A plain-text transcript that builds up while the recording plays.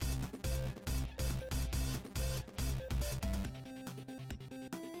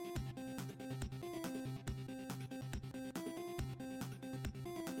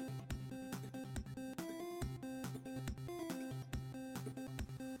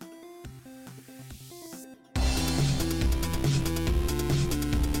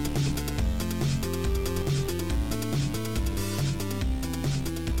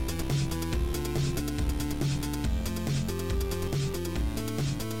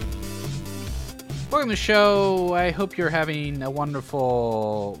Welcome to the show. I hope you're having a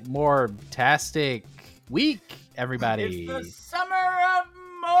wonderful, more-tastic week, everybody. It's the summer of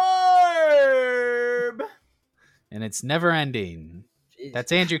Morb! And it's never ending. Jeez.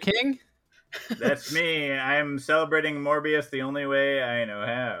 That's Andrew King. That's me. I'm celebrating Morbius the only way I know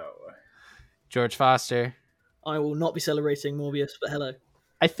how. George Foster. I will not be celebrating Morbius, but hello.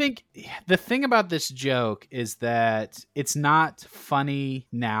 I think the thing about this joke is that it's not funny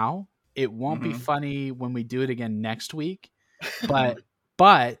now. It won't be funny when we do it again next week. But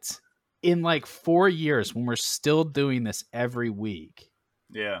in like 4 years, when we're still doing this every week,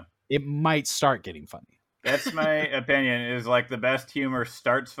 Yeah. it might start getting funny. That's my opinion, is like the best humor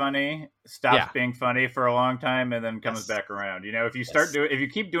starts funny, stops being funny for a long time, and then comes back around. You know, if you if you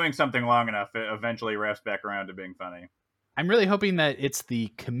keep doing something long enough, it eventually wraps back around to being funny. I'm really hoping that it's the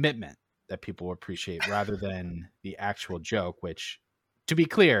commitment that people appreciate rather than the actual joke, which, to be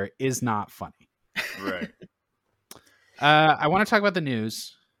clear, is not funny. Right. I want to talk about the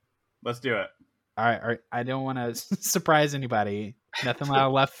news. Let's do it. All right. I don't want to surprise anybody. Nothing out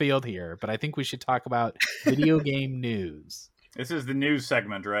of left field here, but I think we should talk about video game news. This is the news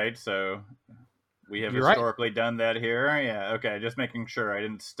segment, right? So we have You're historically done that here. Yeah, okay. Just making sure I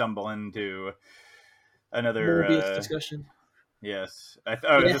didn't stumble into another Morbius discussion. Yes. The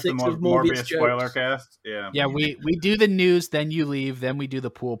is this the ethics of Morbius Morbius spoiler jokes. cast? Yeah. Yeah, we do the news, then you leave, then we do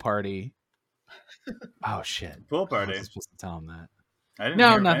the pool party. Oh, shit. Pool I party. was supposed to tell him that. I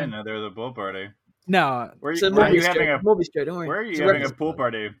didn't nothing. know there was a pool party. No, Where It's a are you Morbius having joke. a Morbius joke, don't worry. Where are It's you a having a reference. pool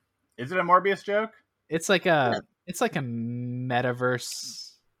party? Is it a Morbius joke? it's like a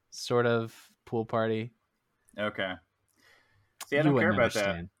metaverse sort of pool party. Okay. See, I You don't care wouldn't about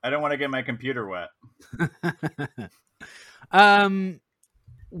understand. that. I don't want to get my computer wet.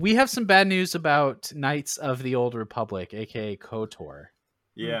 We have some bad news about Knights of the Old Republic, aka KOTOR.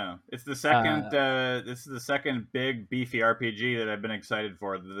 Yeah, it's the second. This is the second big beefy RPG that I've been excited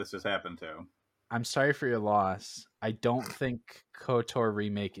for that this has happened to. I'm sorry for your loss. I don't think KOTOR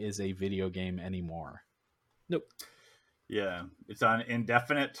remake is a video game anymore. Nope. Yeah, it's on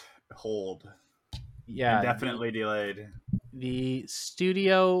indefinite hold. Yeah, Indefinitely delayed. the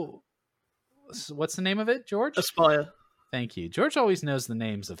studio. What's the name of it, George? Aspire. Thank you. George always knows the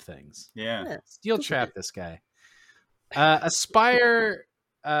names of things. Yeah. Yeah. Steel trap this guy. Aspire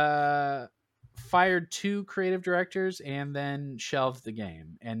fired 2 creative directors and then shelved the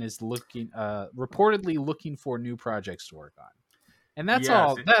game and is reportedly looking for new projects to work on. And that's Yes.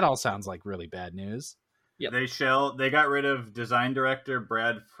 all. That all sounds like really bad news. Yep. They got rid of design director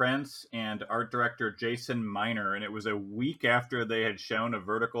Brad Prince and art director Jason Miner, and it was a week after they had shown a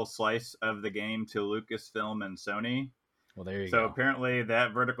vertical slice of the game to Lucasfilm and Sony. Well, there you So go. apparently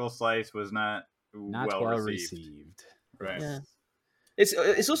that vertical slice was not Not well received. Right. Yeah.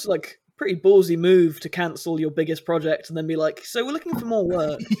 It's also like pretty ballsy move to cancel your biggest project and then be like, so we're looking for more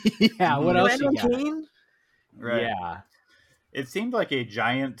work. Yeah. What else you Anyone got? keen? Right. Yeah. It seemed like a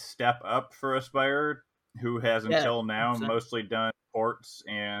giant step up for Aspire, who has until now 100%. mostly done ports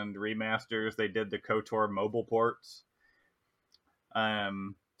and remasters. They did the KOTOR mobile ports.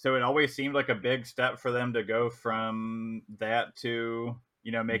 So it always seemed like a big step for them to go from that to,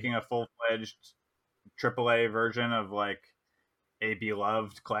 making a full-fledged AAA version of like a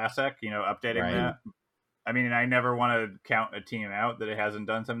beloved classic, updating Right. that. I mean, I never want to count a team out that it hasn't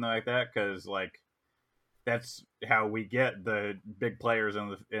done something like that, because like that's how we get the big players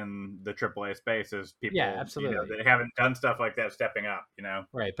in the AAA space, is people absolutely. that haven't done stuff like that stepping up,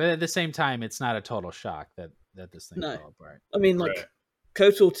 Right. But at the same time, it's not a total shock that this thing No. fell apart. I mean, like, Right.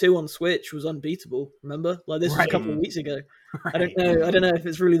 KOTOR 2 on Switch was unbeatable, remember? Like, this was Right. a couple of weeks ago. Right. I don't know if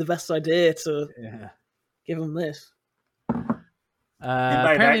it's really the best idea to Yeah. give them this. And by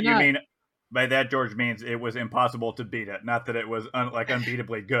that apparently you not. mean, by that George means it was impossible to beat it, not that it was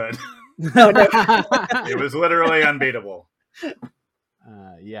unbeatably good. No, no. It was literally unbeatable.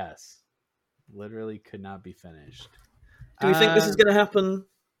 Yes. Literally could not be finished. Do we think this is going to happen?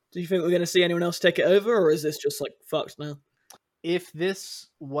 Do you think we're going to see anyone else take it over, or is this just like fucked now? If this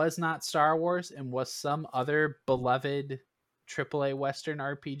was not Star Wars and was some other beloved AAA Western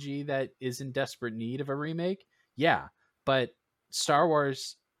RPG that is in desperate need of a remake, yeah. But Star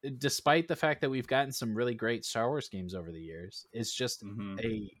Wars, despite the fact that we've gotten some really great Star Wars games over the years, is just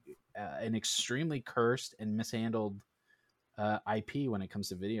an extremely cursed and mishandled IP when it comes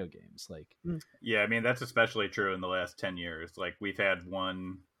to video games. Like, Yeah, I mean, that's especially true in the last 10 years. Like, we've had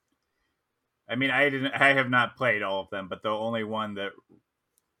one. I mean, I have not played all of them, but the only one that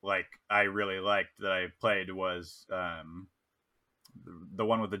like I really liked that I played was the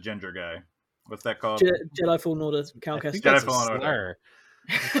one with the ginger guy. What's that called? Jedi Fallen Order, Cal I think Kestis. that's a Jedi Fallen Order. slur.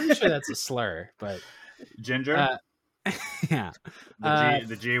 I'm pretty sure that's a slur, but Ginger, yeah.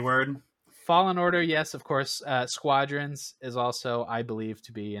 the G word. Fallen Order, yes, of course. Squadrons is also, I believe,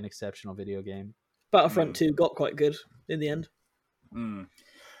 to be an exceptional video game. Battlefront 2 got quite good in the end.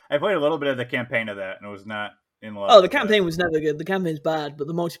 I played a little bit of the campaign of that and was not in love. Oh, the campaign was never good. The campaign's bad, but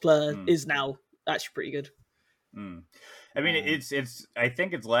the multiplayer is now actually pretty good. I mean, it's. I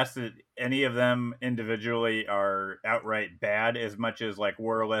think it's less that any of them individually are outright bad, as much as like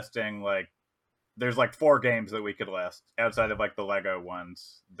we're listing like there's like 4 games that we could list outside of like the Lego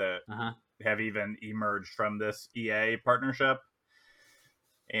ones that have even emerged from this EA partnership,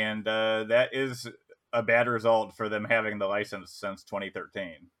 and that is a bad result for them having the license since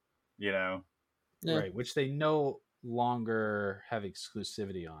 2013. You know, right? Which they no longer have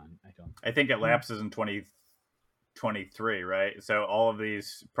exclusivity on. I think it lapses in 2023, right? So all of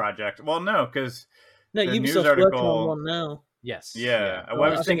these projects. Well, no, because no, Ubisoft's working on one now. Yes. Yeah. Well,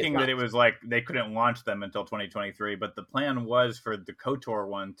 I was thinking that it was like they couldn't launch them until 2023, but the plan was for the KOTOR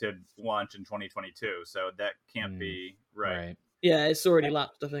one to launch in 2022. So that can't be right. Yeah, it's already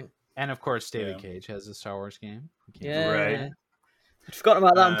lapsed, I think. And of course, David Cage has a Star Wars game. Right. I forgot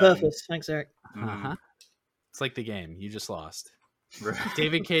about that on purpose. Thanks, Eric. It's like the game you just lost. Right.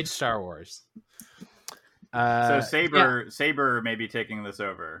 David Cage, Star Wars. So Saber may be taking this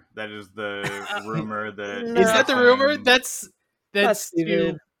over. That is the rumor. That is that the rumor? That's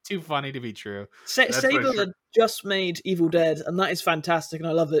too funny to be true. Saber had just made Evil Dead, and that is fantastic, and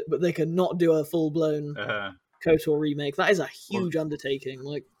I love it. But they cannot do a full blown KOTOR remake. That is a huge undertaking.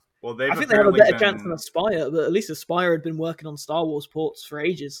 Like, I think they have a better chance than Aspyr, but at least Aspyr had been working on Star Wars ports for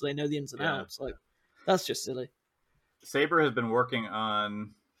ages, so they know the ins and outs. Like, that's just silly. Saber has been working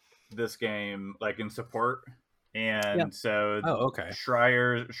on this game like in support, and so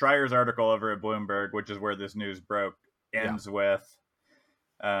Schreier's article over at Bloomberg, which is where this news broke, ends with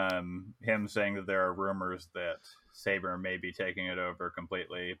him saying that there are rumors that Saber may be taking it over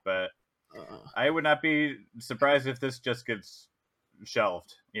completely, but I would not be surprised if this just gets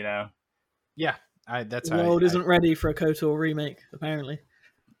shelved, you know? Yeah, the world isn't ready for a KOTOR remake, apparently.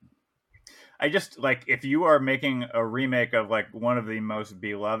 I just, like, if you are making a remake of, like, one of the most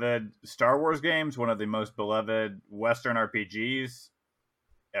beloved Star Wars games, one of the most beloved Western RPGs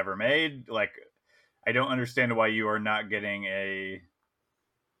ever made, like, I don't understand why you are not getting a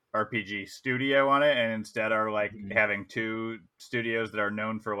RPG studio on it and instead are, like, having 2 studios that are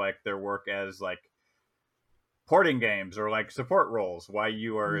known for, like, their work as, like, porting games or, like, support roles. Why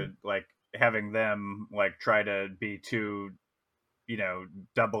you are, like, having them, like, try to be 2, you know,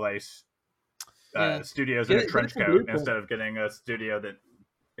 AA studios in a trench coat instead of getting a studio that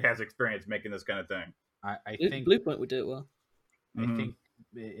has experience making this kind of thing. I think Bluepoint would do it well. I think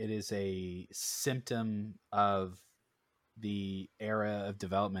it is a symptom of the era of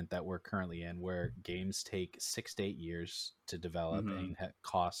development that we're currently in, where games take 6 to 8 years to develop and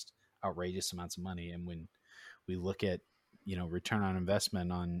cost outrageous amounts of money. And when we look at, you know, return on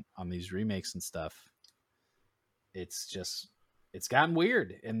investment on these remakes and stuff, it's gotten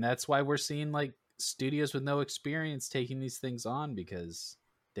weird. And that's why we're seeing like studios with no experience taking these things on, because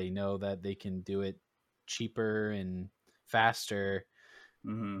they know that they can do it cheaper and faster.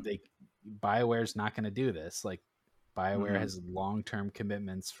 BioWare's not going to do this. Like, BioWare has long-term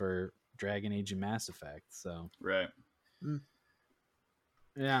commitments for Dragon Age and Mass Effect. So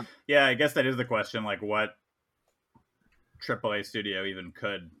yeah, I guess that is the question. Like, what AAA studio even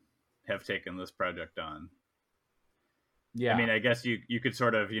could have taken this project on? Yeah, I mean, I guess you could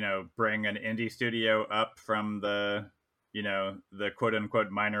sort of, you know, bring an indie studio up from the, you know, the quote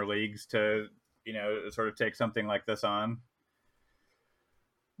unquote minor leagues to, you know, sort of take something like this on.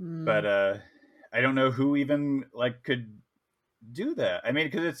 But I don't know who even like could do that. I mean,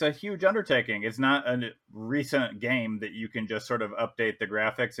 because it's a huge undertaking. It's not a recent game that you can just sort of update the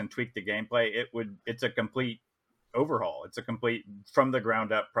graphics and tweak the gameplay. It's a complete overhaul. It's a complete from the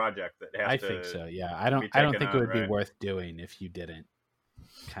ground up project that has I think so. Yeah, I don't think it would be worth doing if you didn't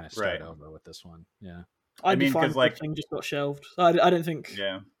kind of start over with this one. Yeah, I mean, because like thing just got shelved. I don't think.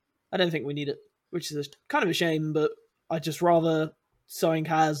 Yeah, I don't think we need it, which is kind of a shame. But I just rather something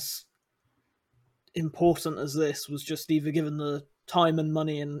as important as this was just either given the time and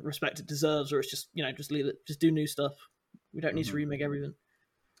money and respect it deserves, or it's just, you know, just leave it, just do new stuff. We don't need to remake everything.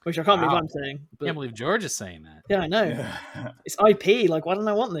 Which I can't believe I'm saying. But... I can't believe George is saying that. Yeah, I know. It's IP. Like, why don't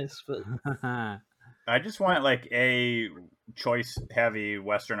I want this? But I just want like a choice-heavy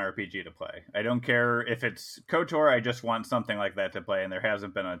Western RPG to play. I don't care if it's KOTOR. I just want something like that to play, and there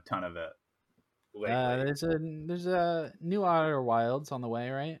hasn't been a ton of it lately. There's a new Outer Wilds on the way,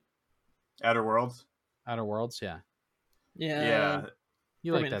 right? Outer Worlds. Outer Worlds, yeah. Yeah.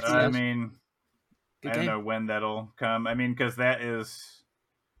 You Probably like that in a few stuff. I years. mean, Good I don't game. know when that'll come. I mean, because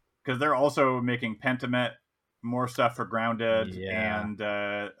they're also making Pentiment, more stuff for Grounded, Yeah. and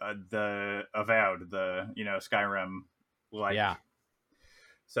the Avowed, the Skyrim like. Yeah.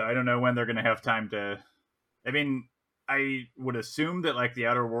 So I don't know when they're gonna have time to. I mean, I would assume that like the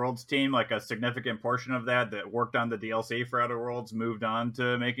Outer Worlds team, like a significant portion of that worked on the DLC for Outer Worlds, moved on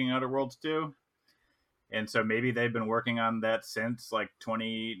to making Outer Worlds 2. And so maybe they've been working on that since like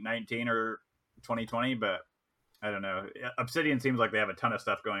 2019 or 2020, but I don't know. Obsidian seems like they have a ton of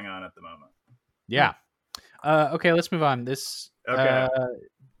stuff going on at the moment. Yeah. Okay, let's move on. This Okay.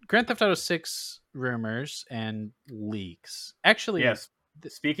 Grand Theft Auto 6 rumors and leaks. Actually, Yes.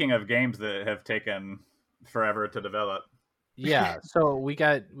 Speaking of games that have taken forever to develop. yeah. So we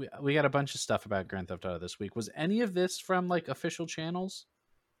got a bunch of stuff about Grand Theft Auto this week. Was any of this from like official channels?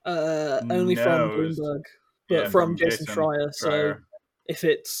 Only from No, it was- Bloomberg, but yeah, from from Jason Jason Schreier. So Schreier. if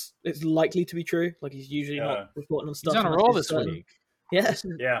it's likely to be true, like he's usually Yeah. not reporting on He's stuff. on a unless roll he's this certain. week. Yeah.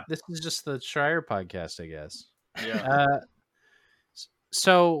 Yeah. This is just the Schreier podcast, I guess. Yeah.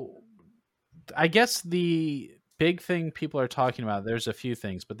 So I guess the big thing people are talking about, there's a few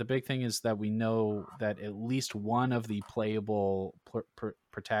things, but the big thing is that we know that at least one of the playable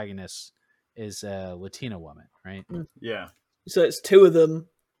protagonists is a Latina woman, right? Yeah. So it's two of them,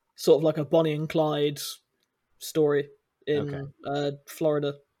 sort of like a Bonnie and Clyde story in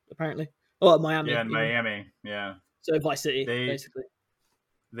Florida, apparently. Oh, Miami. Yeah, in even. Miami. Yeah. So Vice City, They- basically.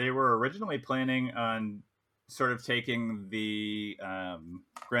 They were originally planning on sort of taking the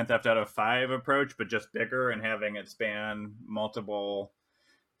Grand Theft Auto 5 approach, but just bigger and having it span multiple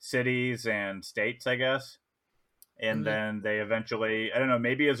cities and states, I guess. And then they eventually, I don't know,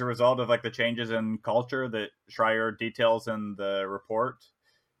 maybe as a result of like the changes in culture that Schreier details in the report,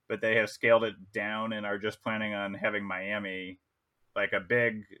 but they have scaled it down and are just planning on having Miami like a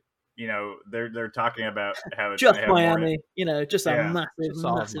big, they're talking about how it's Just gonna have more- Miami, just a Yeah. massive, Just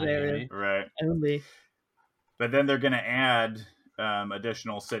all of massive area. Miami. right. Only. But then they're going to add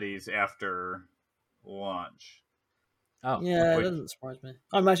additional cities after launch. Oh, Yeah, Wait. it doesn't surprise me.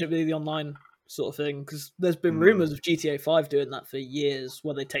 I imagine it'd be the online sort of thing, because there's been Hmm. rumours of GTA 5 doing that for years,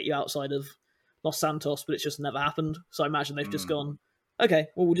 where they take you outside of Los Santos, but it's just never happened. So I imagine they've just gone, okay,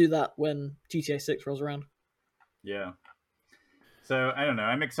 well, we'll do that when GTA 6 rolls around. Yeah. So I don't know.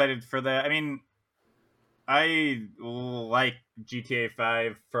 I'm excited for that. I mean, I like GTA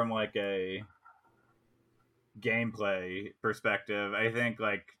 5 from like a gameplay perspective. I think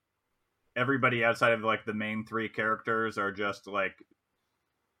like everybody outside of like the main three characters are just like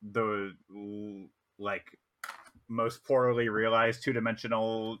the like most poorly realized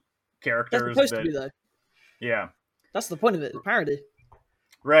two-dimensional That's characters. supposed to be, though. Yeah. That's the point of it, parody.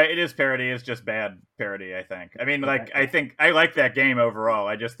 Right, it is parody. It's just bad parody, I think. I mean, like, I think I like that game overall.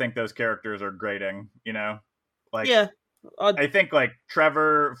 I just think those characters are grating, Like, Yeah. I think, like,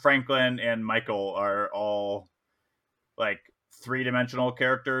 Trevor, Franklin, and Michael are all, like, three-dimensional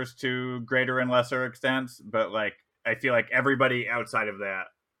characters to greater and lesser extents, but, like, I feel like everybody outside of that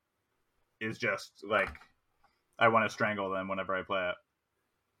is just, like, I want to strangle them whenever I play it.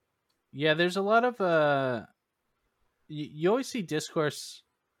 yeah. There's a lot of you always see discourse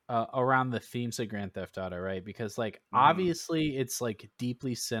around the themes of Grand Theft Auto, right? Because like obviously it's like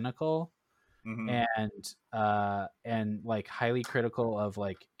deeply cynical and like highly critical of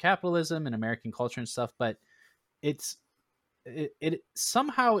like capitalism and American culture and stuff, but it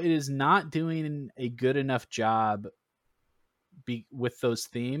somehow it is not doing a good enough job with those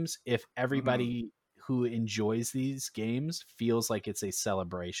themes if everybody who enjoys these games feels like it's a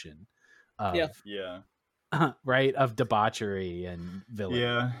celebration of right, of debauchery and villainy.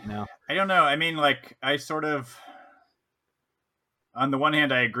 Yeah. I don't know. I mean, like, I sort of, on the one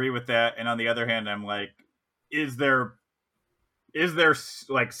hand, I agree with that, and on the other hand, I'm like, is there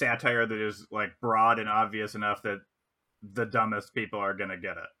like satire that is like broad and obvious enough that the dumbest people are gonna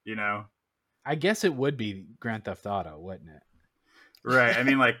get it? I guess it would be Grand Theft Auto, wouldn't it? Right.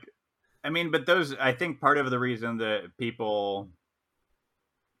 But those, I think part of the reason that people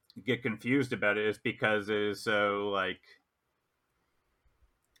get confused about it is because it is so like,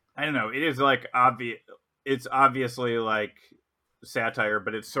 I don't know, it is like obvious, it's obviously like satire,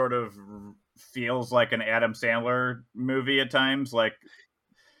 but it sort of feels like an Adam Sandler movie at times, like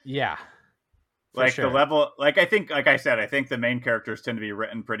like sure. The level, like I think, like I said, I think the main characters tend to be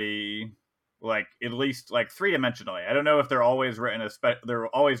written pretty like at least like three-dimensionally. I don't know if they're always written they're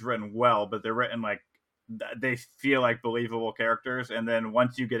always written well, but they're written like they feel like believable characters, and then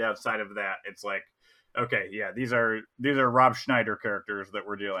once you get outside of that, it's like, okay, yeah, these are Rob Schneider characters that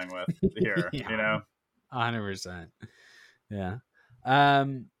we're dealing with here. 100%. Yeah.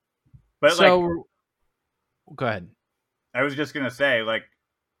 But so go ahead. I was just gonna say, like,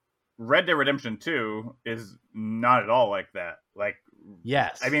 Red Dead Redemption 2 is not at all like that. Like,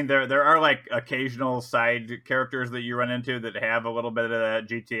 Yes, I mean, there are like occasional side characters that you run into that have a little bit of that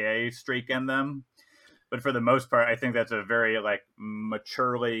GTA streak in them, but for the most part, I think that's a very like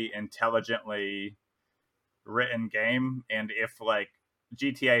maturely, intelligently written game. And if like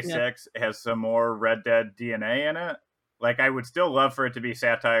GTA 6 has some more Red Dead DNA in it, like I would still love for it to be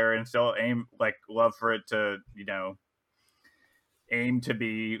satire and still love for it to, aim to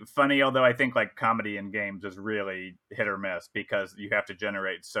be funny, although I think like comedy in games is really hit or miss because you have to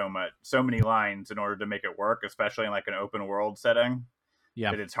generate so many lines in order to make it work, especially in like an open world setting.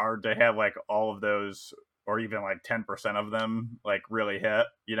 Yeah, that it's hard to have like all of those or even like 10% of them like really hit,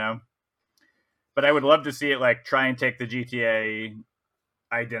 but I would love to see it like try and take the GTA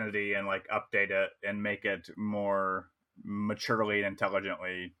identity and like update it and make it more maturely and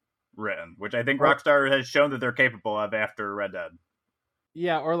intelligently written, which I think Rockstar has shown that they're capable of after Red Dead.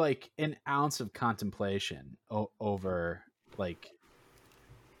 Yeah, or like an ounce of contemplation over like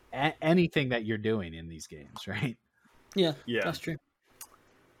anything that you're doing in these games, right? Yeah, that's true.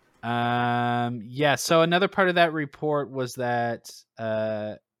 Yeah. So another part of that report was that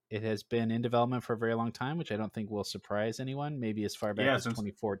it has been in development for a very long time, which I don't think will surprise anyone. Maybe as far back as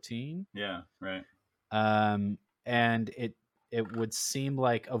 2014. Yeah, right. And it would seem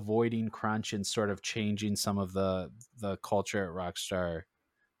like avoiding crunch and sort of changing some of the culture at Rockstar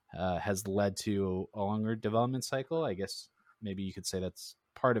has led to a longer development cycle. I guess maybe you could say that's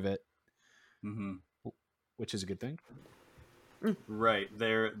part of it, which is a good thing. Right.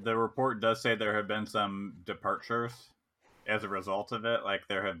 The report does say there have been some departures as a result of it. Like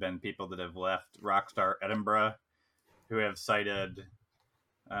there have been people that have left Rockstar Edinburgh who have cited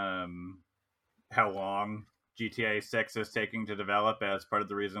how long GTA 6 is taking to develop as part of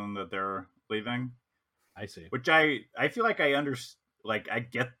the reason that they're leaving. I see. Which I feel like I understand. Like I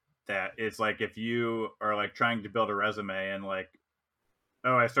get that. It's like if you are like trying to build a resume and like,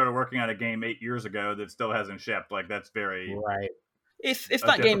 oh, I started working on a game 8 years ago that still hasn't shipped. Like that's very right. If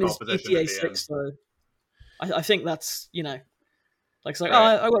that game is GTA 6, though, I think that's like it's like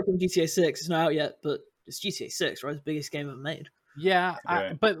right. I worked on GTA 6. It's not out yet, but it's GTA 6, right? It's the biggest game ever made. Yeah,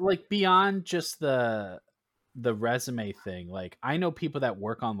 right. But like beyond just the resume thing, like I know people that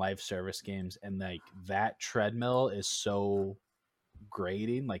work on live service games, and like that treadmill is so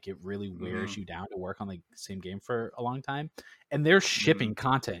grating, like it really wears you down to work on the same game for a long time, and they're shipping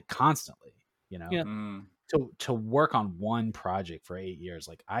content constantly, to work on one project for 8 years.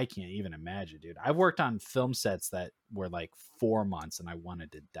 Like I can't even imagine, dude. I've worked on film sets that were like 4 months and I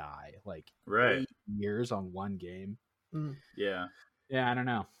wanted to die. Like 8 years on one game. Yeah, I don't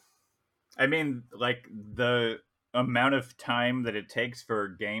know. I mean, like the amount of time that it takes for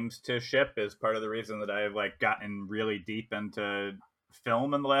games to ship is part of the reason that I've like gotten really deep into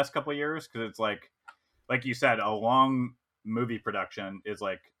film in the last couple of years, because it's like you said, a long movie production is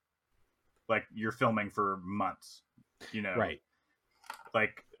like you're filming for months, right?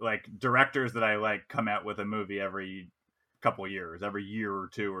 Like directors that I like come out with a movie every couple of years, every year or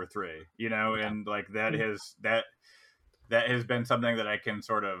 2 or 3, and like that has been something that I can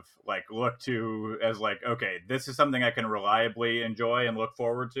sort of like look to as like, okay, this is something I can reliably enjoy and look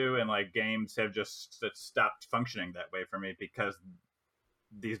forward to. And like games have just stopped functioning that way for me because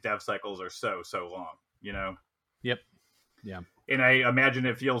these dev cycles are so long, Yep. Yeah. And I imagine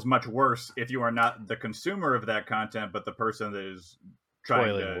it feels much worse if you are not the consumer of that content, but the person that is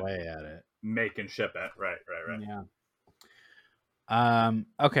trying to away at it, make and ship it. Right. Yeah.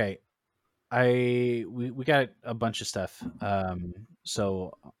 Okay. We got a bunch of stuff.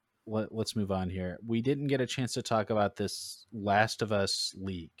 So let's move on here. We didn't get a chance to talk about this Last of Us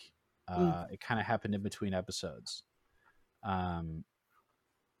leak. It kind of happened in between episodes.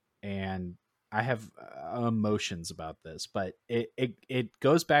 And I have emotions about this, but it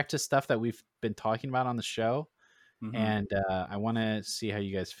goes back to stuff that we've been talking about on the show. And I want to see how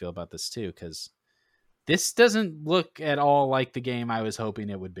you guys feel about this too, because this doesn't look at all like the game I was hoping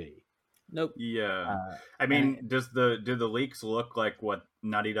it would be. Nope. Yeah. I mean, do the leaks look like what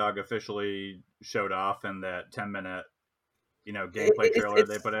Naughty Dog officially showed off in that 10-minute, gameplay trailer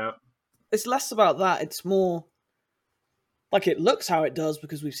they put out? It's less about that. It's more like it looks how it does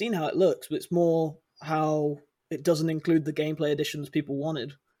because we've seen how it looks, but it's more how it doesn't include the gameplay additions people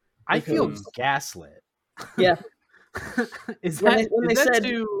wanted. I feel gaslit. Yeah. When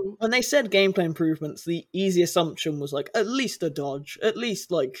they said gameplay improvements, the easy assumption was like at least a dodge, at least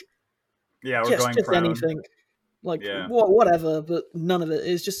like we're going just prone. anything, like whatever, but none of it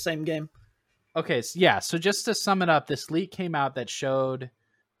is just the same game. Okay, so yeah, so just to sum it up, this leak came out that showed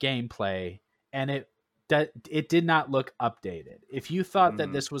gameplay, and it did not look updated. If you thought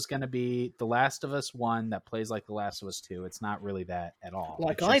that this was going to be The Last of Us 1 that plays like The Last of Us 2, it's not really that at all.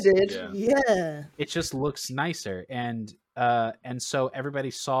 Like It's I just- did. Yeah. It just looks nicer, and so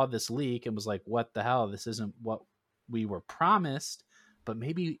everybody saw this leak and was like, "What the hell? This isn't what we were promised." But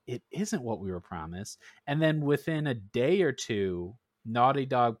maybe it isn't what we were promised. And then within a day or two, Naughty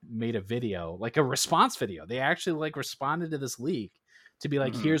Dog made a video, like a response video. They actually like responded to this leak to be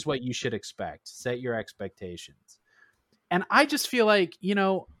like, here's what you should expect. Set your expectations. And I just feel like,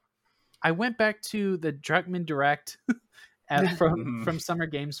 I went back to the Druckmann Direct from Summer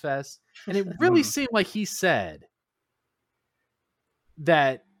Games Fest, and it really seemed like he said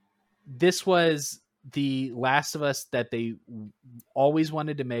that this was the Last of Us that they always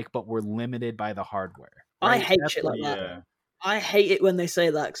wanted to make, but were limited by the hardware. Right? I hate shit like that. I hate it when they say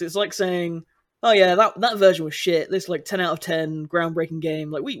that, because it's like saying, "Oh yeah, that version was shit. This like 10 out of 10 groundbreaking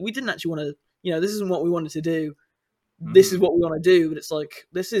game. Like we didn't actually want to, this isn't what we wanted to do. This is what we want to do." But it's like,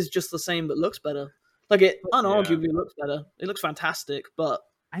 this is just the same but looks better. Like it unarguably looks better. It looks fantastic, but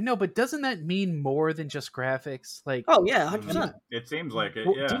I know, but doesn't that mean more than just graphics? Like, oh yeah, 100%. It seems like it.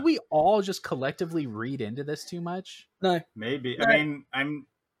 Yeah. Did we all just collectively read into this too much? No, maybe. No. I mean,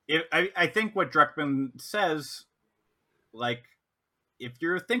 I think what Druckmann says, like, if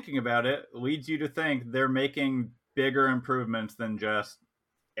you're thinking about it, leads you to think they're making bigger improvements than just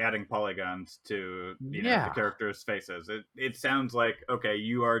adding polygons to the characters' faces. It sounds like, okay,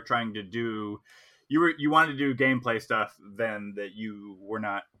 you are trying to do. You wanted to do gameplay stuff then that you were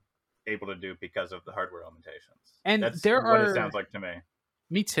not able to do because of the hardware limitations. And that's there what are, it sounds like to me.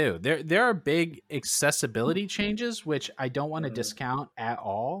 Me too. There are big accessibility changes, which I don't want to discount at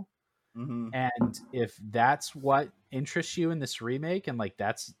all. Mm-hmm. And if that's what interests you in this remake, and like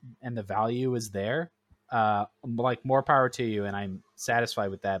and the value is there, like more power to you, and I'm satisfied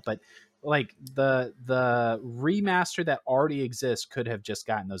with that. But like the remaster that already exists could have just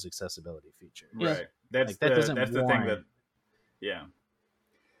gotten those accessibility features. Right. That's the thing that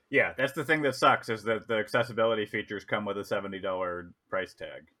that's the thing that sucks, is that the accessibility features come with a $70 price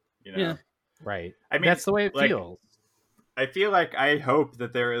tag. Yeah. Right. I mean, that's the way it feels. I feel like I hope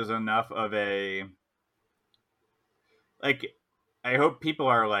that there is enough of a I hope people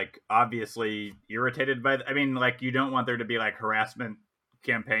are like obviously irritated by I mean, like, you don't want there to be like harassment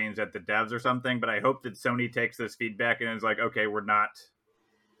campaigns at the devs or something, but I hope that Sony takes this feedback and is like, okay, we're not.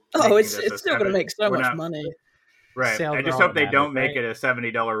 Oh, it's still going to make so much money. Right. I just hope they don't make it a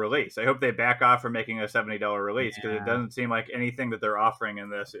 $70 release. I hope they back off from making a $70 release, because it doesn't seem like anything that they're offering in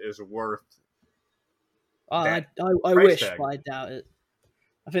this is worth. I wish, but I doubt it.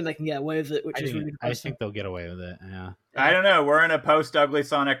 I think they can get away with it, which is really depressing. I think they'll get away with it. Yeah. I don't know. We're in a post-Ugly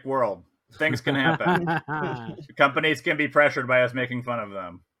Sonic world. Things can happen. Companies can be pressured by us making fun of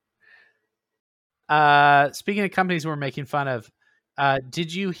them. Speaking of companies we're making fun of,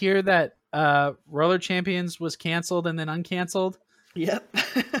 did you hear that Roller Champions was canceled and then uncanceled? Yep.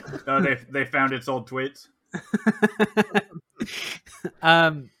 Oh, they found its old tweets.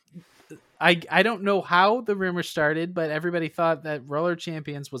 I don't know how the rumor started, but everybody thought that Roller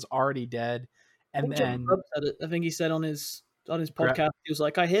Champions was already dead, and then I think he said on his podcast, he was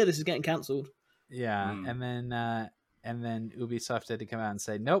like, "I hear this is getting cancelled." Yeah, and then Ubisoft had to come out and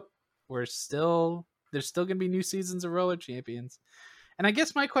say, "Nope, there's still gonna be new seasons of Roller Champions." And I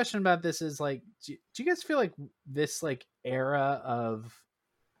guess my question about this is like, do you guys feel like this like era of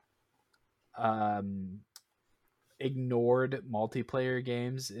ignored multiplayer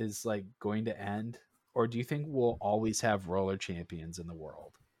games is like going to end, or do you think we'll always have Roller Champions in the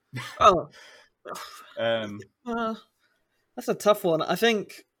world? Oh, that's a tough one. I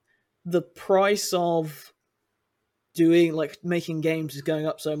think the price of making games is going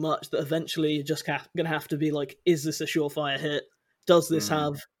up so much that eventually you're just gonna have to be like, is this a surefire hit? Does this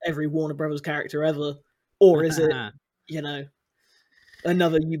have every Warner Brothers character ever, or is it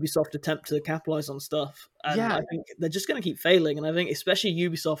another Ubisoft attempt to capitalize on stuff? And I think they're just going to keep failing, and I think especially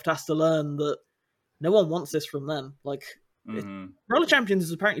Ubisoft has to learn that no one wants this from them. Like, Roller Champions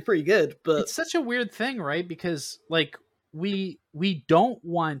is apparently pretty good, but it's such a weird thing, right? Because like we don't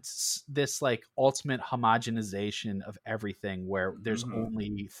want this like ultimate homogenization of everything where there's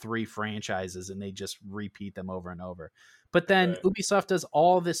only 3 franchises and they just repeat them over and over. But then Ubisoft does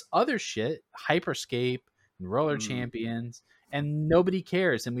all this other shit, Hyperscape and Roller Champions, and nobody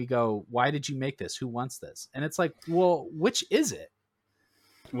cares. And we go, why did you make this? Who wants this? And it's like, well, which is it?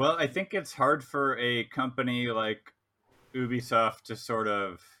 Well, I think it's hard for a company like Ubisoft to sort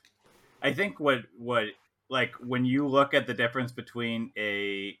of... I think what like when you look at the difference between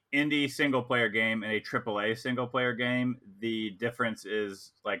a indie single player game and a AAA single player game, the difference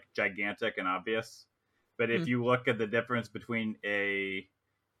is like gigantic and obvious. But if you look at the difference between a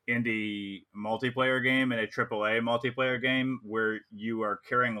indie multiplayer game and a AAA multiplayer game, where you are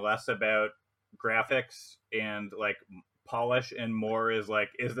caring less about graphics and like polish and more is like,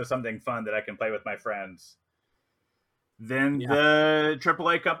 is this something fun that I can play with my friends? Then the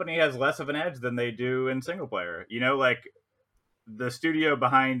AAA company has less of an edge than they do in single player. You know, like the studio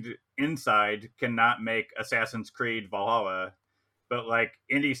behind Inside cannot make Assassin's Creed Valhalla, but like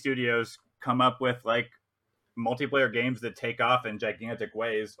indie studios come up with like multiplayer games that take off in gigantic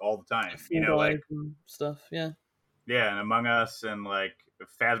ways all the time. You know, like stuff. Yeah, and Among Us and like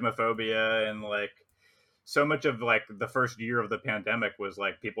Phasmophobia and like so much of like the first year of the pandemic was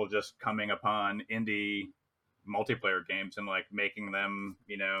like people just coming upon indie multiplayer games and like making them,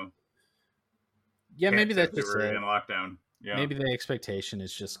 you know, maybe that's just in lockdown. Yeah, maybe the expectation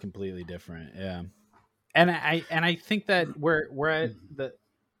is just completely different. Yeah, and I think that we're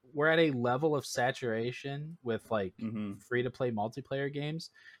at a level of saturation with like free to play multiplayer games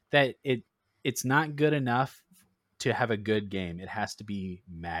that it's not good enough to have a good game. It has to be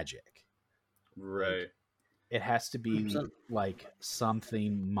magic, right? Like, it has to be like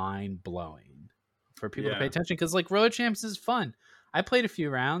something mind blowing for people to pay attention, because like Roller Champs is fun. I played a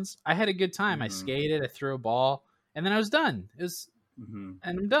few rounds. I had a good time. I skated. I threw a ball, and then I was done. It was, and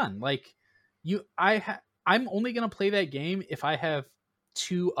I'm done. Like I'm only gonna play that game if I have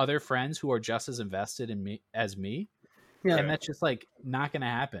 2 other friends who are just as invested in me as me, and that's just like not gonna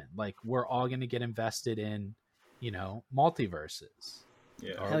happen. Like we're all gonna get invested in, you know, multiverses.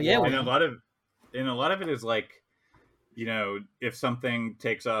 Hell yeah! And a lot of it is like, you know, if something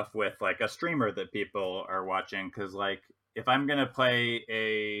takes off with like a streamer that people are watching, because like if I'm gonna play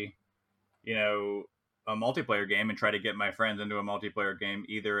a, you know, a multiplayer game and try to get my friends into a multiplayer game,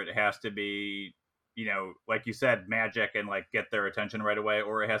 either it has to be, you know, like you said, magic and like get their attention right away,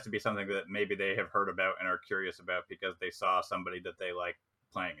 or it has to be something that maybe they have heard about and are curious about because they saw somebody that they like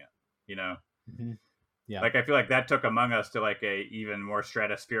playing it, you know. Yeah, like I feel like that took Among Us to like a even more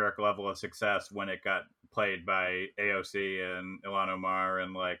stratospheric level of success when it got played by AOC and Ilhan Omar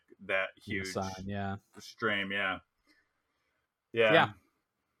and like that huge stream. Yeah.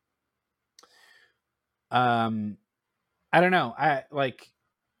 I don't know. I like,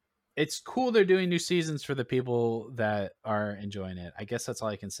 it's cool they're doing new seasons for the people that are enjoying it. I guess that's all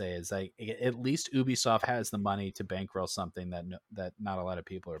I can say is like at least Ubisoft has the money to bankroll something that not a lot of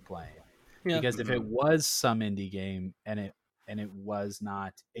people are playing. Because if it was some indie game and it was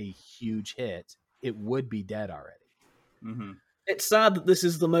not a huge hit, it would be dead already. It's sad that this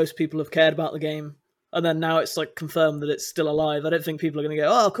is the most people have cared about the game, and then now it's like confirmed that it's still alive. I don't think people are going to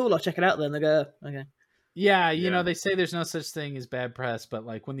go, "Oh, cool, I'll check it out." Then they go, "Okay." Yeah, you know, they say there's no such thing as bad press, but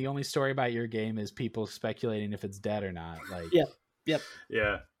like when the only story about your game is people speculating if it's dead or not, like yeah,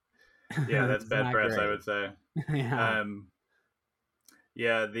 that's bad press, great. I would say.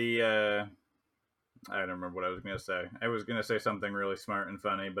 I don't remember what I was going to say. I was going to say something really smart and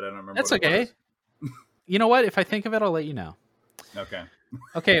funny, but I don't remember. That's okay. You know what? If I think of it, I'll let you know. Okay.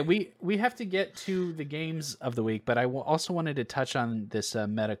 We have to get to the games of the week, but I also wanted to touch on this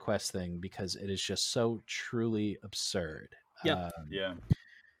MetaQuest thing because it is just so truly absurd.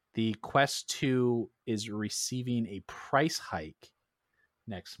 The Quest 2 is receiving a price hike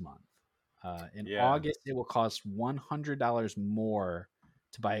next month. In August, it will cost $100 more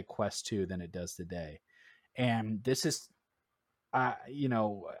to buy a Quest 2 than it does today. And this is, you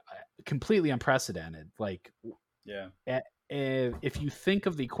know, completely unprecedented. Like, if you think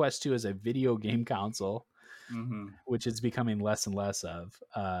of the Quest 2 as a video game console, which it's becoming less and less of,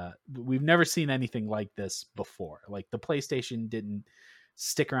 we've never seen anything like this before. Like the PlayStation didn't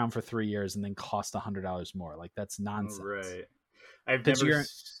stick around for 3 years and then cost $100 more. Like that's nonsense. Right. I've never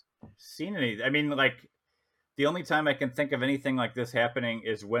seen any. I mean, like the only time I can think of anything like this happening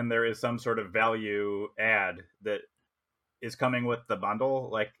is when there is some sort of value add that is coming with the bundle.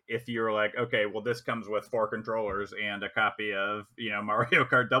 Like if you're like, okay, well this comes with 4 controllers and a copy of, you know, Mario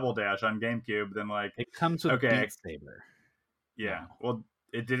Kart Double Dash on GameCube, then like it comes with Beat Saber. Yeah. Well,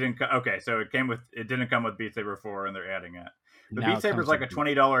 it didn't. Okay, so it didn't come with Beat Saber 4, and they're adding it. But Beat Saber's like a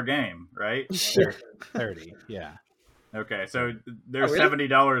 $20 game, right? 30. Yeah. Okay, so there's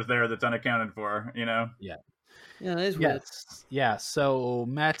 $70 there that's unaccounted for. You know. Yeah, that is weird. Yeah. So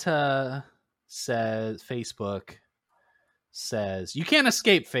Meta says, Facebook says, you can't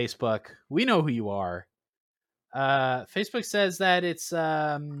escape Facebook. We know who you are. Facebook says that it's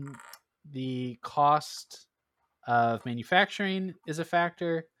the cost of manufacturing is a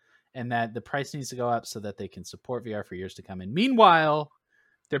factor, and that the price needs to go up so that they can support VR for years to come. And meanwhile,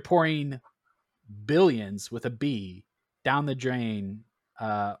 they're pouring billions with a B down the drain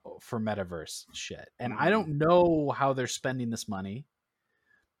for metaverse shit. And I don't know how they're spending this money,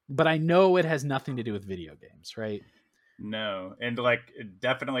 but I know it has nothing to do with video games, right? No, and like it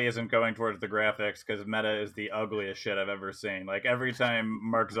definitely isn't going towards the graphics, because Meta is the ugliest shit I've ever seen. Like every time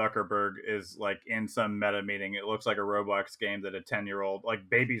Mark Zuckerberg is like in some Meta meeting, it looks like a Roblox game that a 10-year-old, like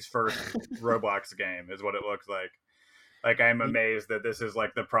baby's first Roblox game is what it looks like. Like I'm amazed that this is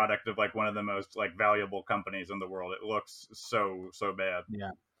like the product of like one of the most like valuable companies in the world. It looks so bad.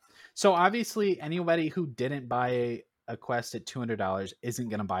 Yeah. So obviously anybody who didn't buy a Quest at $200 isn't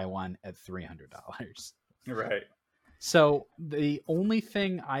going to buy one at $300. Right. So the only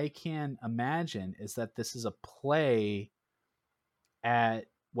thing I can imagine is that this is a play at,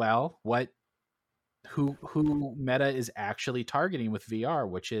 well, who Meta is actually targeting with VR,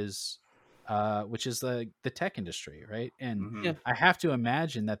 which is the tech industry, right? And I have to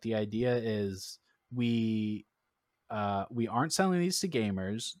imagine that the idea is we aren't selling these to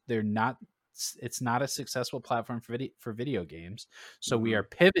gamers. It's not a successful platform for video games. So we are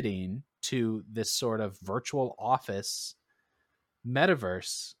pivoting to this sort of virtual office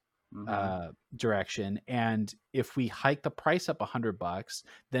metaverse direction. And if we hike the price up $100,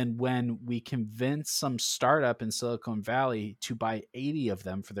 then when we convince some startup in Silicon Valley to buy 80 of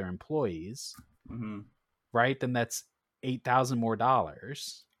them for their employees, right, then that's $8,000 more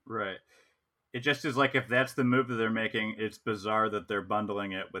dollars. Right. It just is like, if that's the move that they're making, it's bizarre that they're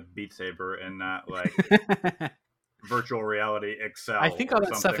bundling it with Beat Saber and not like virtual reality Excel. I think all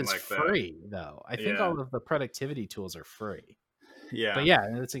that stuff is like free, though. I think all of the productivity tools are free. Yeah. But yeah,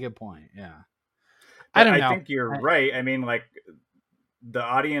 that's a good point. Yeah. I don't know. I think you're right. I mean, like, the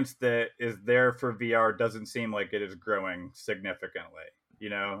audience that is there for VR doesn't seem like it is growing significantly. You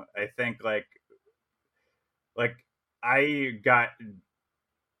know, I think like I got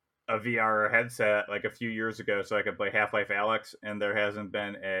a VR headset like a few years ago so I could play Half-Life Alyx, and there hasn't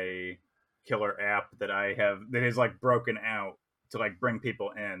been a killer app that is like broken out to like bring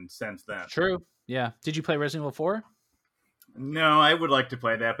people in since then. True. Yeah. Did you play Resident Evil 4? No, I would like to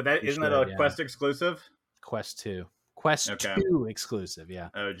play that, but isn't that a Quest exclusive? Quest 2. Quest 2 exclusive, yeah.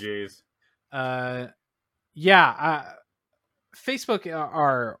 Oh, geez. Yeah. Facebook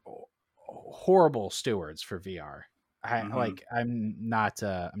are horrible stewards for VR. I'm not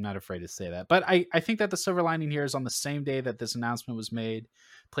afraid to say that, but I think that the silver lining here is on the same day that this announcement was made,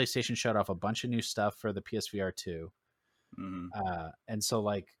 PlayStation showed off a bunch of new stuff for the PSVR 2. And so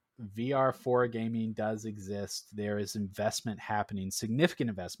like VR for gaming does exist. There is investment happening, significant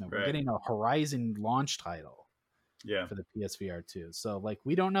investment. We're getting a Horizon launch title for the PSVR 2. So like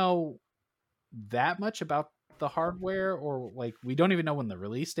we don't know that much about the hardware, or like we don't even know when the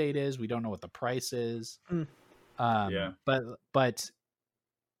release date is. We don't know what the price is. But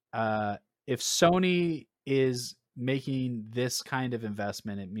if Sony is making this kind of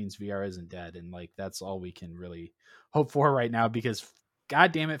investment, it means VR isn't dead, and like that's all we can really hope for right now, because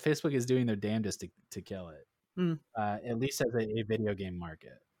God damn it, Facebook is doing their damnedest to kill it. At least as a video game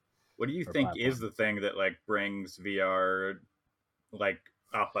market. What do you think is the thing that like brings VR like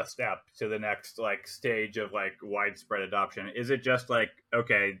up a step to the next like stage of like widespread adoption? Is it just like,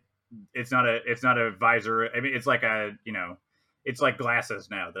 okay, it's not a visor. I mean, it's like it's like glasses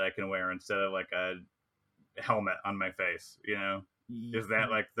now that I can wear instead of like a helmet on my face, you know? Is that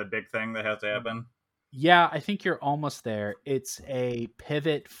like the big thing that has to happen? Yeah, I think you're almost there. It's a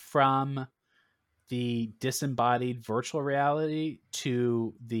pivot from the disembodied virtual reality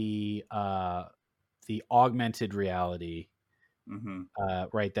to the augmented reality,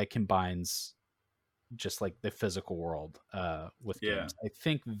 right? That combines just like the physical world with games. I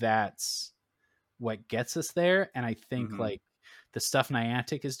think that's what gets us there, and I think like the stuff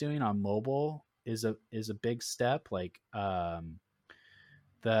Niantic is doing on mobile is a big step. Like the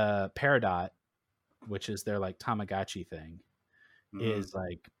Peridot, which is their like Tamagotchi thing, is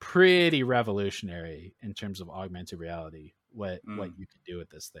like pretty revolutionary in terms of augmented reality. What you can do with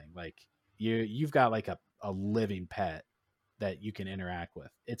this thing, like you've got like a living pet that you can interact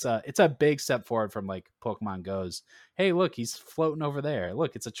with. It's a big step forward from like Pokemon Go's, hey look, he's floating over there,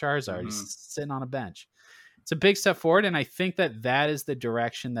 look, it's a Charizard, he's sitting on a bench. It's a big step forward, and I think that is the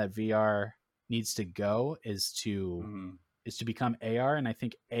direction that VR needs to go, is to become AR. And I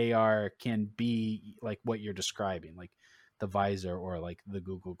think AR can be like what you're describing, like the visor or like the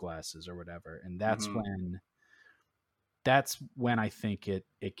Google glasses or whatever. And that's when I think it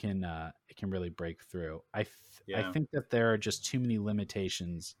can really break through. I think that there are just too many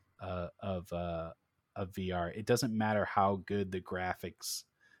limitations of VR. It doesn't matter how good the graphics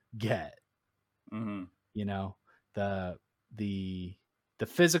get. Mm-hmm. You know, the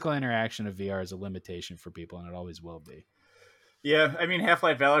physical interaction of VR is a limitation for people, and it always will be. Yeah, I mean,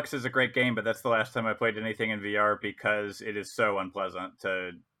 Half-Life Alyx is a great game, but that's the last time I played anything in VR because it is so unpleasant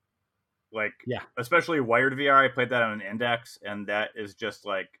to, like, especially wired VR. I played that on an Index, and that is just,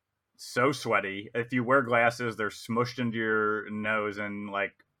 like, so sweaty. If you wear glasses, they're smushed into your nose, and,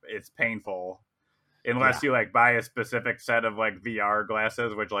 like, it's painful. Unless you, like, buy a specific set of, like, VR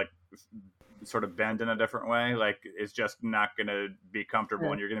glasses, which, like, sort of bend in a different way. Like, it's just not going to be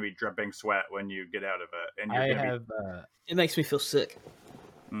comfortable, and you're going to be dripping sweat when you get out of it. And you're it makes me feel sick.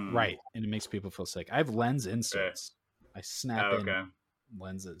 Right, and it makes people feel sick. I have lens inserts. I snap in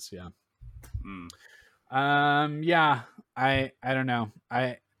lenses. Yeah. I don't know.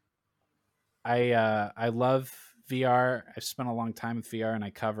 I love VR. I've spent a long time with VR, and I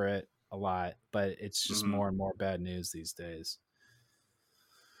cover it a lot, but it's just more and more bad news these days.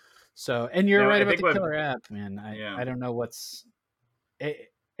 So, and you're right about the killer app, man. I don't know what's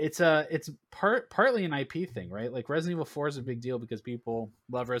it's partly an IP thing, right? Like Resident Evil 4 is a big deal because people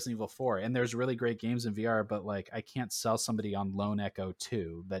love Resident Evil 4, and there's really great games in VR, but like I can't sell somebody on Lone Echo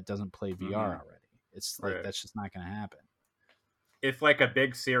 2 that doesn't play VR already. It's like that's just not going to happen. If like a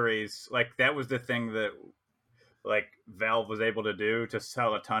big series, like that was the thing that like Valve was able to do to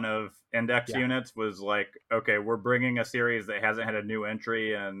sell a ton of Index units, was like, okay, we're bringing a series that hasn't had a new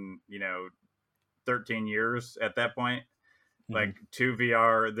entry in 13 years at that point, like to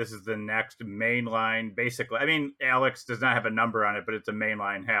VR. This is the next mainline, basically. I mean, Alyx does not have a number on it, but it's a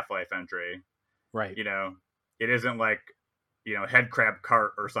mainline Half-Life entry, right? It isn't like Headcrab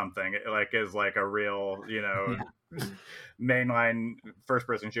Cart or something. It like is like a real mainline first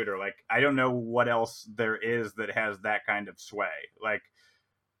person shooter. Like I don't know what else there is that has that kind of sway.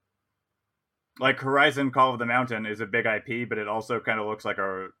 Like Horizon Call of the Mountain is a big IP, but it also kind of looks like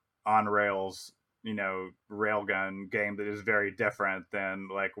a on rails railgun game that is very different than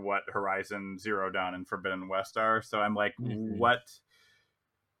like what Horizon Zero Dawn and Forbidden West are. So I'm like, what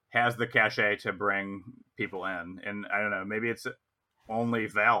has the cachet to bring people in? And I don't know, maybe it's only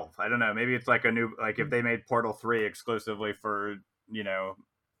Valve. I don't know, maybe it's like a new, like if they made Portal 3 exclusively for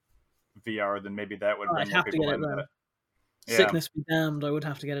VR, then maybe that would bring more people in. Sickness be damned, I would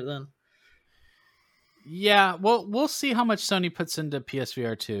have to get it then. Yeah, well, we'll see how much Sony puts into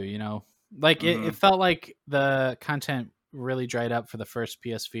PSVR 2. Like it felt like the content really dried up for the first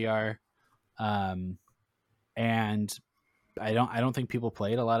PSVR, and I don't think people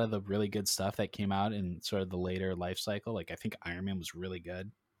played a lot of the really good stuff that came out in sort of the later life cycle. Like I think Iron Man was really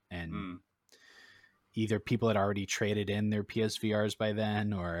good, and either people had already traded in their PSVRs by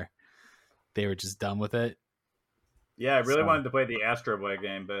then, or they were just done with it. Yeah, I really wanted to play the Astro Boy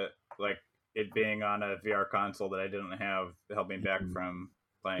game, but like it being on a VR console that I didn't have held me back from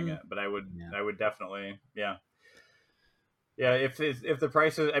playing it. But I would definitely, yeah. If the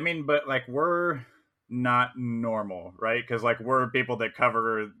prices, I mean, but like we're not normal, right? Because like we're people that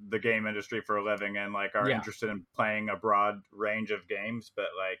cover the game industry for a living and like are interested in playing a broad range of games, but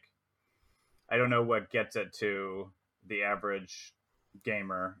like I don't know what gets it to the average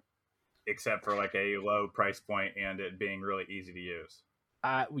gamer, except for like a low price point and it being really easy to use.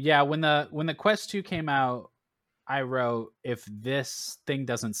 When the Quest 2 came out, I wrote, if this thing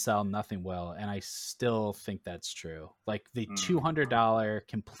doesn't sell, nothing will, and I still think that's true. Like the $200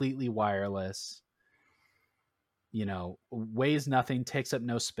 completely wireless, weighs nothing, takes up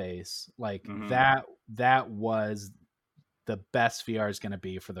no space. Like that was the best VR is going to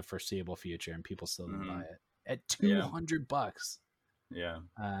be for the foreseeable future, and people still didn't buy it at $200.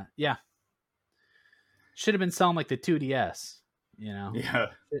 Yeah. Should have been selling like the 2DS.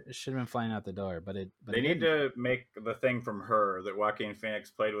 It should have been flying out the door, but they need to make the thing from Her that Joaquin Phoenix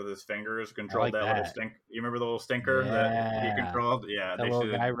played with his fingers, controlled that little stink. You remember the little stinker that he controlled? Yeah, that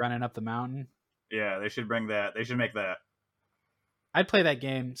little guy running up the mountain. Yeah, they should bring that. They should make that. I'd play that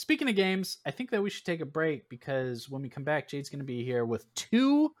game. Speaking of games, I think that we should take a break because when we come back, Jade's going to be here with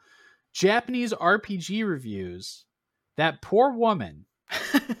 2 Japanese RPG reviews. That poor woman.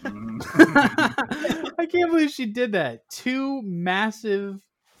 I can't believe she did that. 2 massive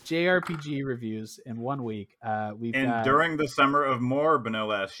JRPG reviews in 1 week. During the summer of Morb, no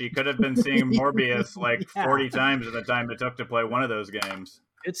less. She could have been seeing Morbius like 40 times at the time it took to play one of those games.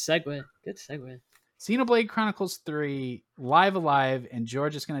 Good segue. Xenoblade Chronicles 3 Live Alive, and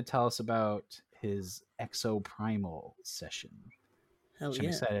George is going to tell us about his Exoprimal session. Hell which I'm yeah.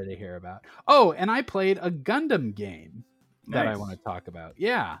 excited to hear about. Oh, and I played a Gundam game that I want to talk about.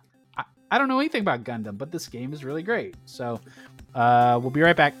 Yeah. I don't know anything about Gundam, but this game is really great. So we'll be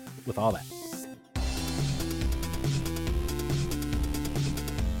right back with all that.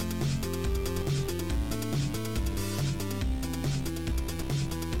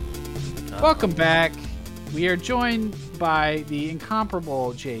 Welcome back. We are joined by the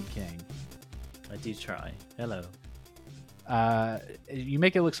incomparable Jade King. I do try. Hello. You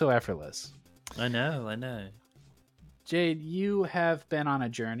make it look so effortless. I know. Jade, you have been on a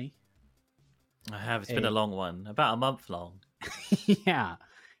journey. I have. It's been a long one, about a month long. Yeah.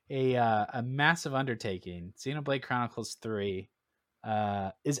 A massive undertaking. Xenoblade Chronicles 3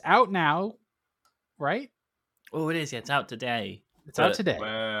 is out now, right? Oh, it is. Yeah, it's out today. It's out today.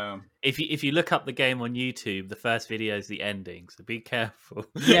 Wow. If you look up the game on YouTube, the first video is the ending, so be careful.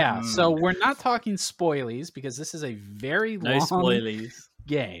 Yeah, so we're not talking spoilies because this is a very No long spoilies.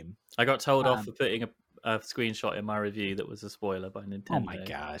 game. I got told off for putting a screenshot in my review that was a spoiler by Nintendo. Oh my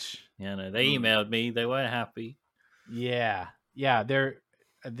gosh. Yeah, no, they emailed me. They weren't happy. Yeah. They're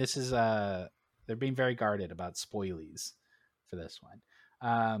being very guarded about spoilies for this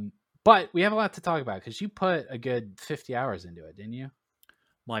one. But we have a lot to talk about because you put a good 50 hours into it, didn't you?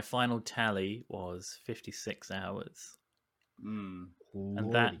 My final tally was 56 hours. Mm.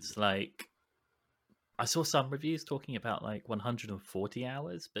 And that's like, I saw some reviews talking about like 140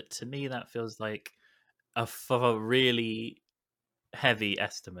 hours, but to me that feels like a really heavy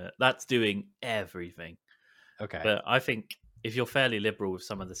estimate. That's doing everything. Okay. But I think if you're fairly liberal with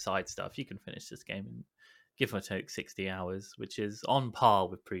some of the side stuff, you can finish this game in give or take 60 hours, which is on par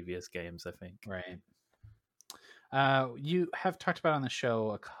with previous games, I think. Right. You have talked about on the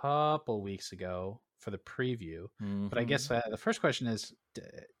show a couple weeks ago for the preview, but I guess the first question is,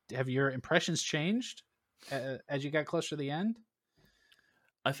 have your impressions changed as you got closer to the end?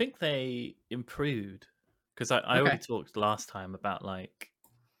 I think they improved because I already talked last time about like,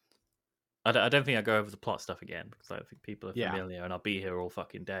 I don't think I go over the plot stuff again because I don't think people are familiar and I'll be here all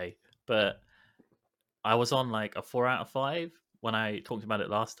fucking day. But I was on like a 4 out of 5 when I talked about it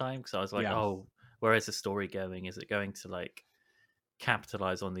last time because I was like, oh, where is the story going? Is it going to like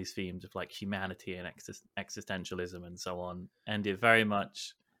capitalize on these themes of like humanity and existentialism and so on? And it very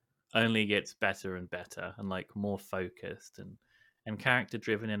much only gets better and better and like more focused and character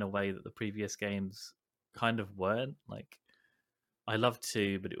driven in a way that the previous games kind of weren't. Like, I loved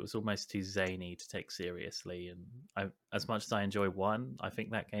 2, but it was almost too zany to take seriously. And as much as I enjoy 1, I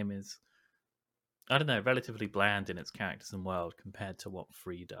think that game is, I don't know, relatively bland in its characters and world compared to what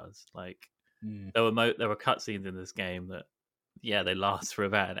 3 does. Like, there were cutscenes in this game that, yeah, they last for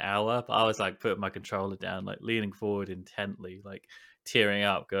about an hour, but I was like putting my controller down, like leaning forward intently, like tearing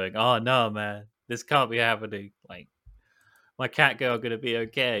up, going, "Oh no, man, this can't be happening!" Like, my cat girl gonna be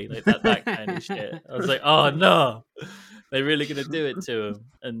okay? Like that kind of shit. I was like, "Oh no, they're really gonna do it to him."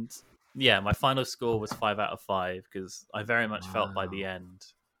 And yeah, my final score was 5 out of 5 because I very much felt by the end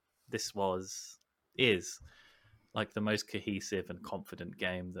this is like the most cohesive and confident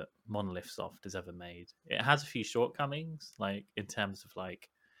game that Monolith Soft has ever made. It has a few shortcomings, like in terms of like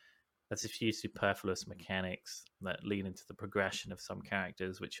there's a few superfluous mechanics that lean into the progression of some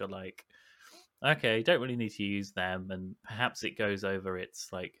characters, which are like, okay, you don't really need to use them, and perhaps it goes over its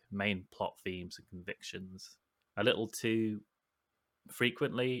like main plot themes and convictions a little too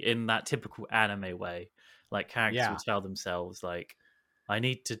frequently in that typical anime way. Like characters will tell themselves like, I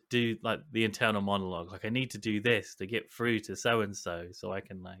need to do like the internal monologue. Like I need to do this to get through to so and so I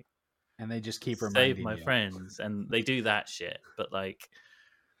can like, and they just keep save my friends, and they do that shit. But like,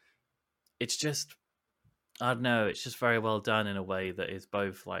 it's just, I don't know. It's just very well done in a way that is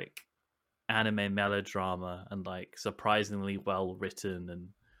both like anime melodrama and like surprisingly well written and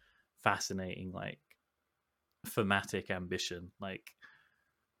fascinating, like thematic ambition. Like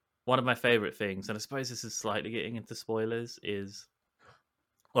one of my favorite things, and I suppose this is slightly getting into spoilers, is,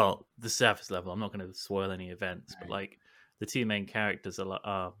 well, the surface level. I'm not going to spoil any events, but like the 2 main characters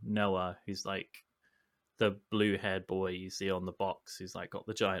are Noah, who's like the blue-haired boy you see on the box, who's like got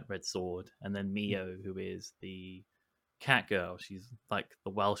the giant red sword, and then Mio, who is the cat girl. She's like the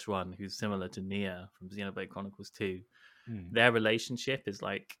Welsh one, who's similar to Nia from Xenoblade Chronicles 2. Their relationship is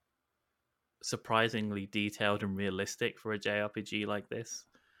like surprisingly detailed and realistic for a JRPG like this.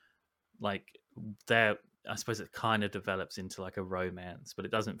 Like I suppose it kind of develops into like a romance, but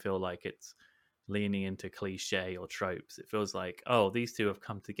it doesn't feel like it's leaning into cliche or tropes. It feels like, oh, these 2 have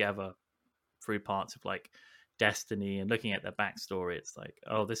come together through parts of like destiny, and looking at their backstory, it's like,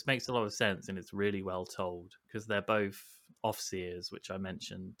 oh, this makes a lot of sense, and it's really well told because they're both Offseers, which I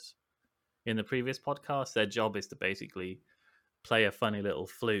mentioned in the previous podcast. Their job is to basically play a funny little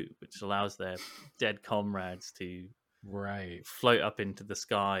flute, which allows their dead comrades to float up into the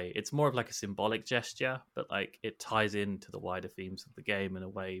sky. It's more of like a symbolic gesture, but like it ties into the wider themes of the game in a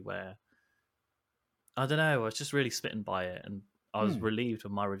way where, I don't know, I was just really smitten by it, and I was relieved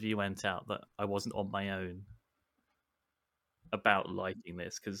when my review went out that I wasn't on my own. about liking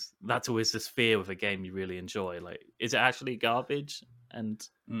this, because that's always this fear with a game you really enjoy. Like, is it actually garbage? And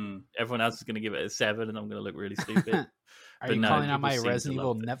everyone else is going to give it a 7, and I'm going to look really stupid. Are you calling out my Resident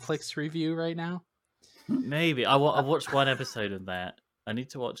Evil Netflix review right now? Maybe. I watched one episode of that. I need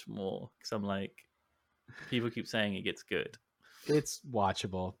to watch more because I'm like, people keep saying it gets good. It's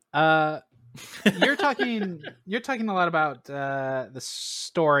watchable. You're talking a lot about the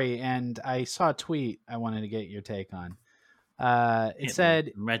story, and I saw a tweet I wanted to get your take on. It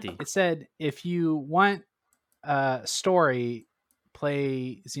said, if you want story,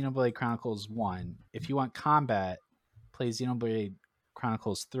 play Xenoblade Chronicles 1. If you want combat, play Xenoblade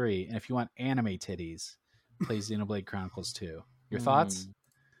Chronicles 3. And if you want anime titties, play Xenoblade Chronicles 2. Your thoughts?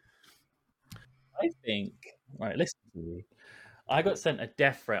 I think, right, listen to me. I got sent a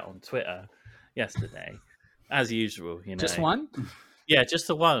death threat on Twitter yesterday, as usual. Just one? Yeah, just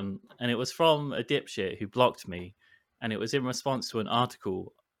the one. And it was from a dipshit who blocked me. And it was in response to an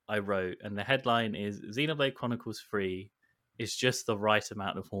article I wrote. And the headline is, Xenoblade Chronicles 3 is just the right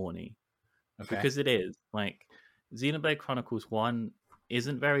amount of horny. Okay. Because it is. Like, Xenoblade Chronicles 1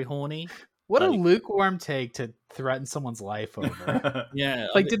 isn't very horny. What a lukewarm take to threaten someone's life over. Yeah.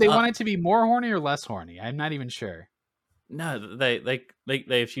 Like, did they want it to be more horny or less horny? I'm not even sure. No, they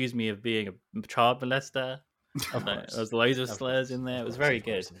accused me of being a child molester. There was loads of slurs in there. It was very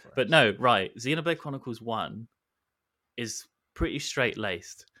good. But no, right. Xenoblade Chronicles 1 is pretty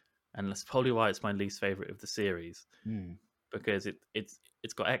straight-laced. And that's probably why it's my least favorite of the series. Because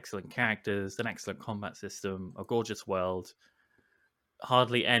it's got excellent characters, an excellent combat system, a gorgeous world,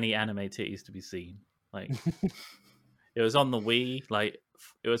 hardly any anime titties to be seen. Like, it was on the Wii, like,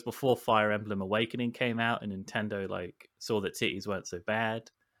 it was before Fire Emblem Awakening came out, and Nintendo like saw that titties weren't so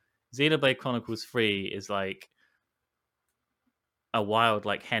bad. Xenoblade Chronicles 3 is like a wild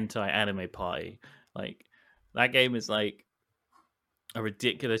like hentai anime party. Like, that game is like a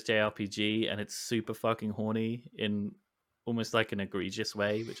ridiculous JRPG, and it's super fucking horny in almost like an egregious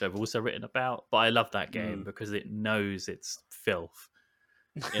way, which I've also written about. But I love that game because it knows it's filth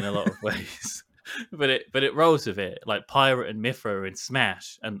in a lot of ways. But it rolls with it, like Pirate and Mithra in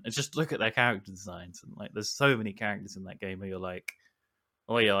Smash, and just look at their character designs. And like, there's so many characters in that game where you're like,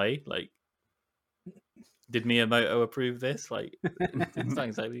 oi, like, did Miyamoto approve this? Like, it's not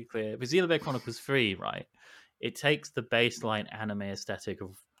exactly clear. But Xenoblade Chronicles 3, right? It takes the baseline anime aesthetic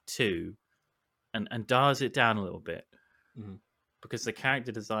of 2 and dials it down a little bit, because the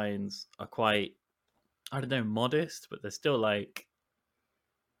character designs are quite, I don't know, modest, but they're still like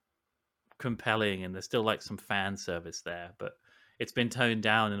compelling, and there's still like some fan service there, but it's been toned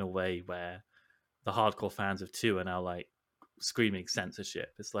down in a way where the hardcore fans of 2 are now like screaming censorship.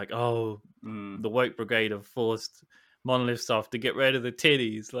 It's like, the woke brigade have forced Monolith Soft to get rid of the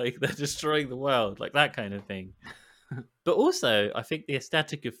titties, like they're destroying the world, like that kind of thing. But also, I think the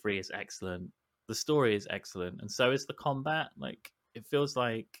aesthetic of 3 is excellent, the story is excellent, and so is the combat. Like, it feels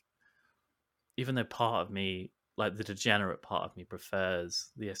like, even though part of me, like the degenerate part of me,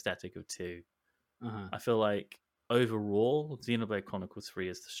 prefers the aesthetic of 2, I feel like overall Xenoblade Chronicles 3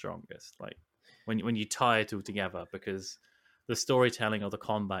 is the strongest. Like, when you tie it all together, because the storytelling or the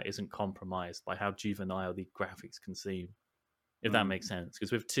combat isn't compromised by how juvenile the graphics can seem, if that makes sense.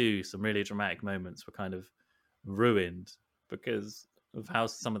 Because with 2, some really dramatic moments were kind of ruined because of how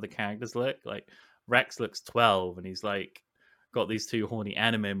some of the characters look. Like, Rex looks 12, and he's like got these 2 horny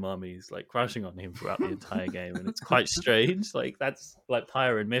anime mummies like crushing on him throughout the entire game, and it's quite strange. Like, that's like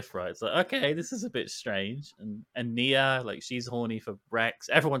Pyra and Mithra. It's like, okay, this is a bit strange. And Nia, like, she's horny for Rex.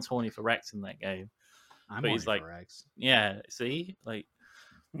 Everyone's horny for Rex in that game. I'm horny for Rex. Yeah, see, like,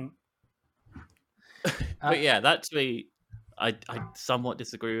 but yeah, that to me, I somewhat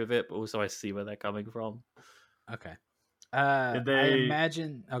disagree with it, but also I see where they're coming from. Okay. I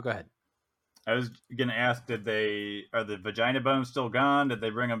imagine. Oh, go ahead. I was gonna ask, are the vagina bones still gone? Did they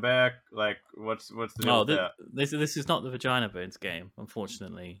bring them back? Like, what's the deal with that? This is not the vagina bones game,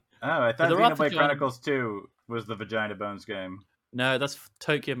 unfortunately. Oh, I thought Xenoblade Chronicles 2 was the vagina bones game. No, that's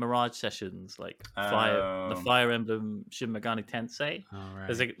Tokyo Mirage Sessions, like the Fire Emblem Shin Megami Tensei. Oh,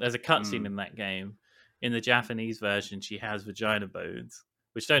 right. There's a cutscene in that game. In the Japanese version, she has vagina bones,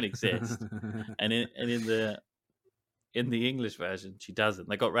 which don't exist, and in the English version, she doesn't.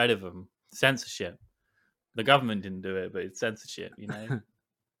 They got rid of them. Censorship. The government didn't do it, but it's censorship, you know.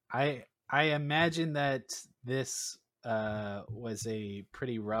 I imagine that this was a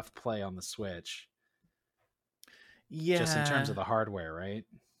pretty rough play on the Switch. Yeah, just in terms of the hardware, right?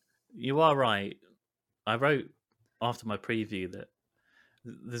 You are right. I wrote after my preview that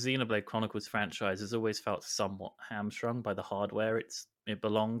the Xenoblade Chronicles franchise has always felt somewhat hamstrung by the hardware it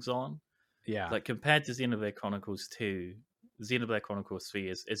belongs on. Yeah, like compared to Xenoblade Chronicles 2, Xenoblade Chronicles 3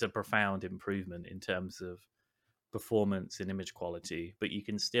 is a profound improvement in terms of performance and image quality, but you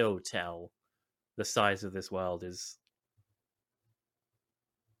can still tell the size of this world is,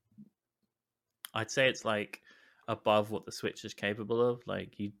 I'd say it's like above what the Switch is capable of.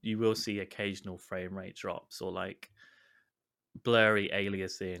 Like you will see occasional frame rate drops or like blurry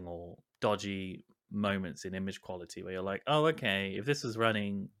aliasing or dodgy moments in image quality where you're like, oh, okay, if this was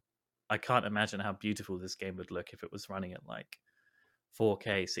running, I can't imagine how beautiful this game would look if it was running at like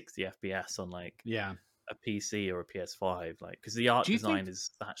 4K 60 FPS on like a PC or a PS5, like, because the art design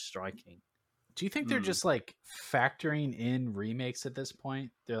is that striking. Do you think they're just like factoring in remakes at this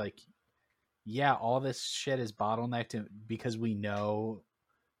point? They're like, yeah, all this shit is bottlenecked because we know,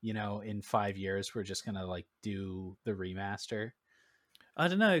 you know, in 5 years we're just gonna like do the remaster. I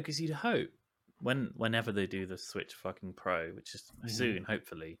don't know, because you'd hope whenever they do the Switch fucking Pro, which is soon,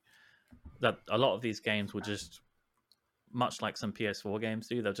 hopefully, that a lot of these games will just, much like some PS4 games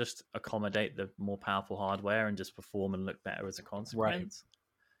do, they'll just accommodate the more powerful hardware and just perform and look better as a consequence.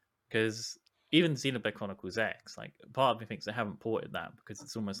 Because even Xenoblade Chronicles X, like, part of me thinks they haven't ported that because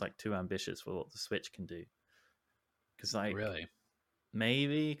it's almost like too ambitious for what the Switch can do. Because like, really,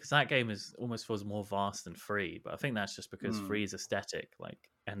 maybe because that game is almost feels more vast than Free, but I think that's just because Free's aesthetic like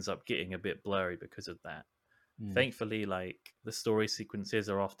ends up getting a bit blurry because of that. Thankfully, like the story sequences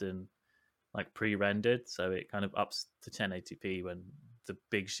are often like pre-rendered, so it kind of ups to 1080p when the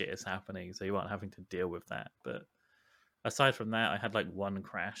big shit is happening, so you aren't having to deal with that. But aside from that, I had like one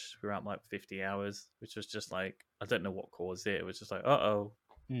crash throughout like 50 hours, which was just like, I don't know what caused it. It was just like,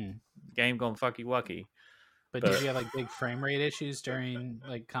 game gone fucky wucky. But did you have like big frame rate issues during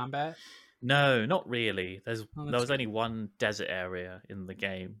like combat? No, not really. There was only one desert area in the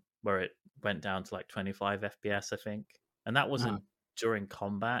game where it went down to like 25 FPS, I think, and that wasn't during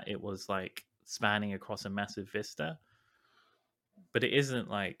combat. It was like spanning across a massive vista, but it isn't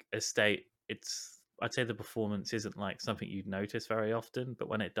like a state. I'd say the performance isn't like something you'd notice very often, but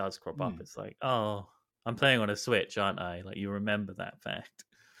when it does crop up, it's like, oh, I'm playing on a Switch, aren't I? Like, you remember that fact.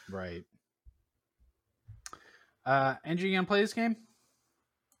 Right. Andrew, you gonna play this game?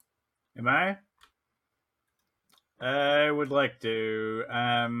 Am I? I would like to.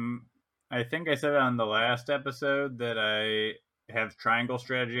 I think I said on the last episode that I have Triangle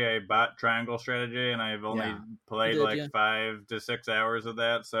Strategy. I bought Triangle Strategy, and I've only played 5 to 6 hours of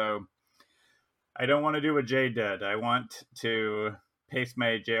that. So I don't want to do what Jay did. I want to pace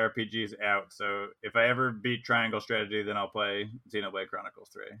my JRPGs out. So if I ever beat Triangle Strategy, then I'll play Xenoblade Chronicles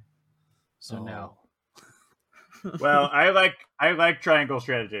 3. So no. Well, I like Triangle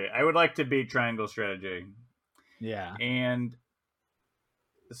Strategy. I would like to beat Triangle Strategy. Yeah. And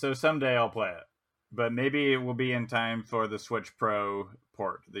so someday I'll play it. But maybe it will be in time for the Switch Pro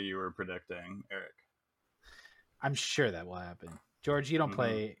port that you were predicting, Eric. I'm sure that will happen. George, you don't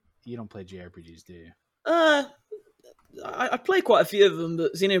play JRPGs, do you? I play quite a few of them,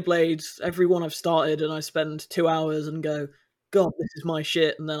 but Xenoblade, every one I've started and I spend 2 hours and go, God, this is my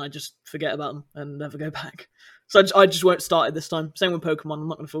shit, and then I just forget about them and never go back. So I just won't start it this time. Same with Pokemon. I'm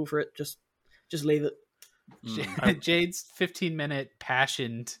not going to fall for it. Just leave it. Jade's 15-minute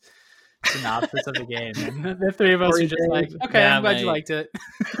passioned synopsis of the game, and the three of us are just like, okay, I'm glad you liked it.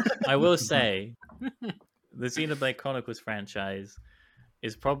 I will say, the Xenoblade Chronicles franchise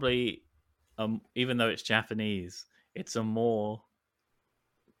is probably, even though it's Japanese, it's a more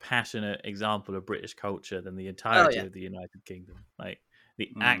passionate example of British culture than the entirety of the United Kingdom. Like, the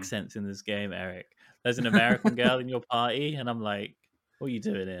accents in this game, Eric. There's an American girl in your party, and I'm like, what are you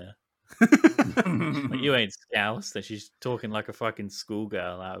doing here? Like, you ain't Scouse. That she's talking like a fucking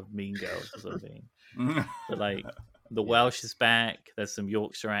schoolgirl out of Mean Girls or something. But like, the Welsh is back. There's some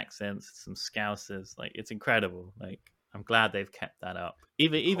Yorkshire accents, some Scousers. Like, it's incredible. Like, I'm glad they've kept that up.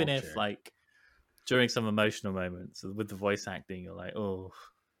 Even if like during some emotional moments with the voice acting, you're like, oh,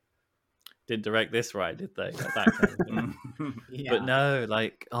 didn't direct this right, did they? Like, that kind of thing. But no,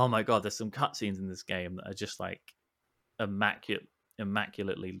 like, oh my god, there's some cutscenes in this game that are just like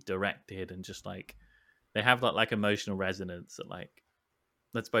immaculately directed, and just like they have like emotional resonance that like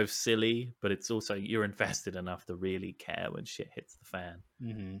that's both silly, but it's also you're invested enough to really care when shit hits the fan.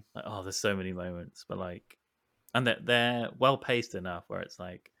 Like, oh, there's so many moments, but like, and they're well paced enough where it's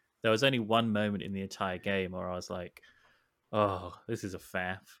like there was only one moment in the entire game where I was like, oh, this is a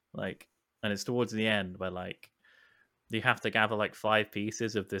faff. Like, and it's towards the end where like you have to gather like 5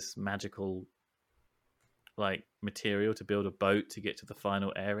 pieces of this magical like material to build a boat to get to the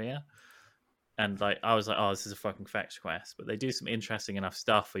final area. And like I was like, oh, this is a fucking fetch quest. But they do some interesting enough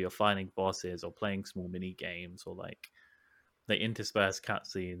stuff where you're finding bosses or playing small mini games, or like they intersperse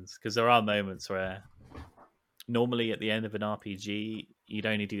cutscenes, because there are moments where normally at the end of an RPG, you'd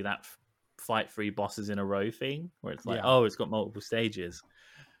only do that fight 3 bosses in a row thing, where it's like, oh, it's got multiple stages.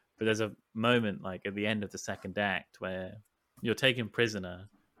 But there's a moment like at the end of the second act where you're taken prisoner,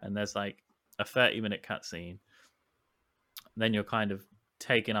 and there's like a 30-minute cutscene. Then you're kind of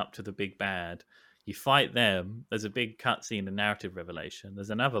taken up to the big bad. You fight them. There's a big cutscene and narrative revelation. There's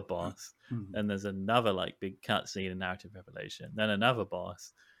another boss, and there's another like big cutscene and narrative revelation. Then another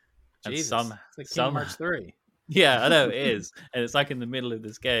boss. Jesus, and it's like Kingdom Hearts 3. Yeah, I know it is, and it's like in the middle of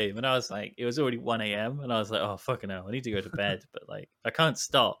this game, and I was like, it was already 1 a.m. and I was like, oh fucking hell, I need to go to bed, but like I can't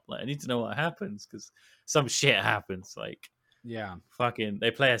stop. Like I need to know what happens because some shit happens. Like fucking, they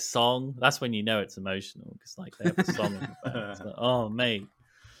play a song. That's when you know it's emotional because like they have a song. In the back. It's like, oh mate.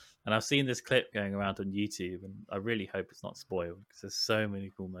 And I've seen this clip going around on YouTube, and I really hope it's not spoiled because there's so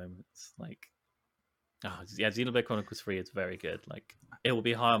many cool moments. Like, Xenoblade Chronicles 3 is very good. Like, it will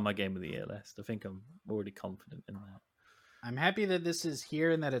be high on my Game of the Year list. I think I'm already confident in that. I'm happy that this is here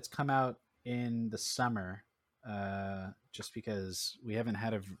and that it's come out in the summer, just because we haven't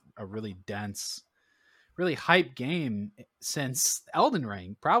had a really dense, really hype game since Elden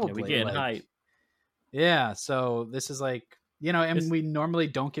Ring, probably. Yeah, we're getting hype. Yeah, so this is like, and we normally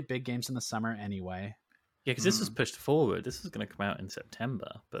don't get big games in the summer anyway. Yeah, because this was pushed forward. This was going to come out in September,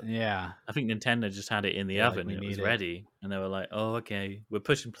 but I think Nintendo just had it in the oven. It was ready, and they were like, "Oh, okay, we're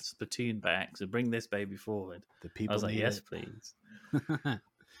pushing Splatoon back, so bring this baby forward." The people I was like, "Yes, it. please."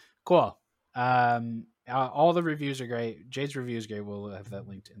 Cool. All the reviews are great. Jade's review is great. We'll have that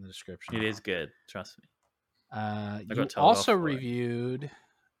linked in the description. It is good. Trust me. You also reviewed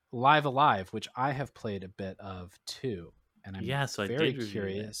Live Alive, which I have played a bit of too, and I'm very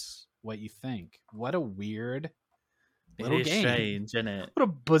curious what you think. What a weird little game. Strange, isn't it? What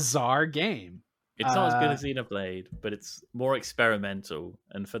a bizarre game. It's not as good as Xenoblade, but it's more experimental,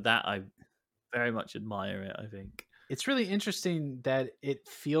 and for that I very much admire it. I think it's really interesting that it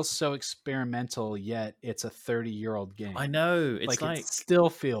feels so experimental, yet it's a 30-year-old game. I know. It's like it still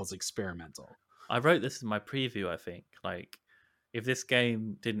feels experimental. I wrote this in my preview, I think. Like, if this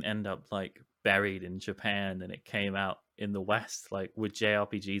game didn't end up like buried in Japan and it came out in the West, like, would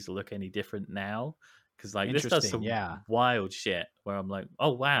JRPGs look any different now? Because like this does some wild shit where I'm like,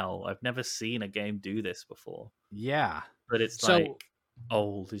 oh wow, I've never seen a game do this before. Yeah, but it's like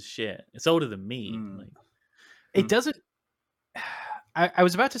old as shit. It's older than me. Like, it doesn't. I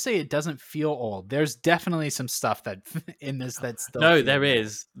was about to say it doesn't feel old. There's definitely some stuff that in this that's still there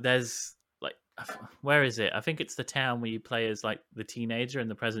is. There's like, where is it? I think it's the town where you play as like the teenager in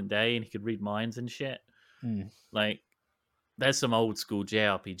the present day, and he could read minds and shit. Like, there's some old school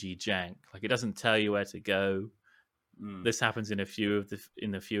JRPG jank. Like, it doesn't tell you where to go. This happens in a few of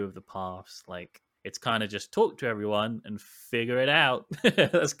the paths. Like, it's kind of just talk to everyone and figure it out.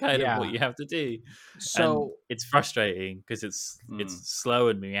 That's kind of what you have to do. So and it's frustrating because it's slow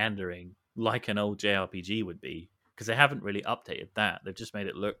and meandering, like an old JRPG would be. Because they haven't really updated that. They've just made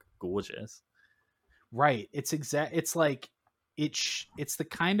it look gorgeous. Right. It's like it's the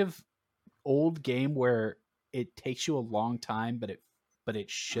kind of old game where it takes you a long time, but it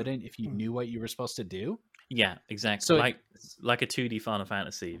shouldn't if you knew what you were supposed to do. Yeah, exactly. So like a 2D Final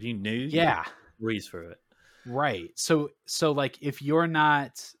Fantasy. If you knew, you could breeze through it. Right. So like if you're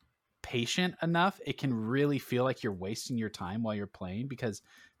not patient enough, it can really feel like you're wasting your time while you're playing, because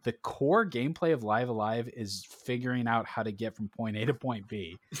the core gameplay of Live Alive is figuring out how to get from point A to point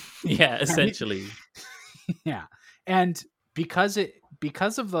B. Yeah, essentially. Yeah. And because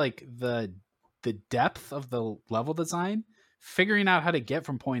of like the depth of the level design, figuring out how to get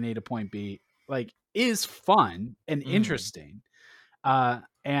from point A to point B like is fun and interesting.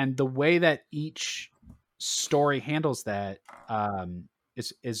 And the way that each story handles that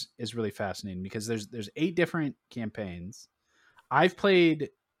is really fascinating, because there's 8 different campaigns. I've played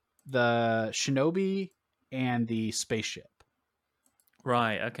the Shinobi and the spaceship.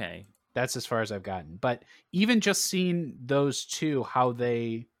 Right, okay. That's as far as I've gotten. But even just seeing those two, how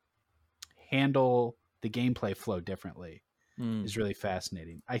they handle the gameplay flow differently is really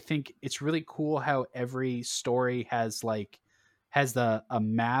fascinating. I think it's really cool how every story has a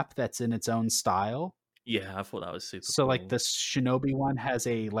map that's in its own style. Yeah, I thought that was super so cool. Like the Shinobi one has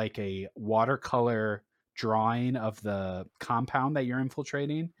a watercolor drawing of the compound that you're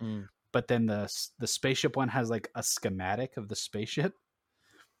infiltrating, but then the spaceship one has like a schematic of the spaceship.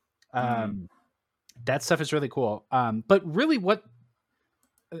 That stuff is really cool. But really what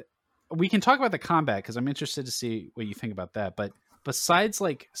we can talk about the combat, because I'm interested to see what you think about that. But besides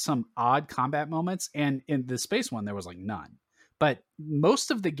like some odd combat moments, and in the space one there was like none, but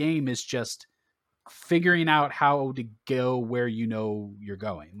most of the game is just figuring out how to go where you're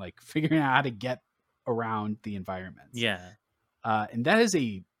going, like figuring out how to get around the environments. Yeah. And that is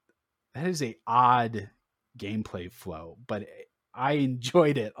a odd gameplay flow, but I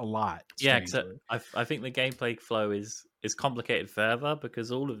enjoyed it a lot. Yeah, because I think the gameplay flow is complicated further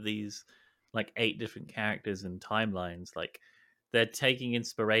because all of these like 8 different characters and timelines, like they're taking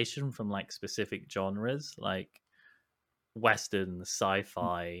inspiration from like specific genres, like Western,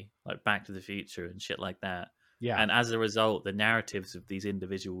 sci-fi, like Back to the Future and shit like that. Yeah. And as a result, the narratives of these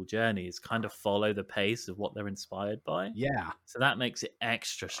individual journeys kind of follow the pace of what they're inspired by. Yeah. So that makes it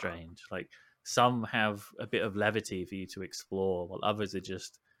extra strange. Like some have a bit of levity for you to explore, while others are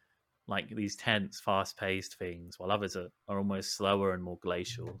just like these tense, fast-paced things, while others are almost slower and more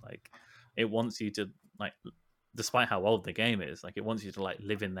glacial. Like it wants you to like, despite how old the game is, like it wants you to like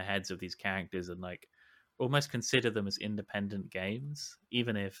live in the heads of these characters and like almost consider them as independent games,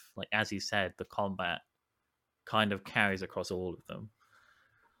 even if, like as you said, the combat kind of carries across all of them.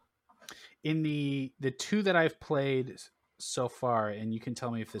 In the 2 that I've played so far, and you can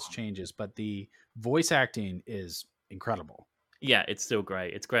tell me if this changes, but the voice acting is incredible. Yeah, it's still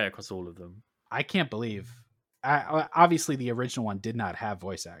great. It's great across all of them. I can't believe. Obviously, the original one did not have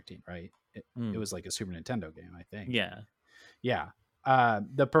voice acting, right? It was like a Super Nintendo game, I think. Yeah.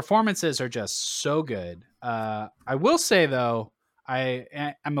 The performances are just so good. I will say though,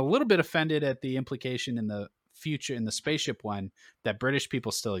 I'm a little bit offended at the implication in the future, in the spaceship one, that British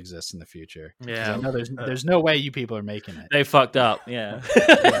people still exist in the future. Yeah, I know there's no way you people are making it. They fucked up. Yeah,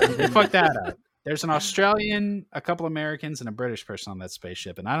 they fucked that up. There's an Australian, a couple Americans, and a British person on that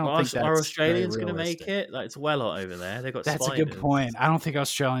spaceship, and I don't think that's are Australians going to make it. Like it's well hot over there. They got. That's spiders. a good point. I don't think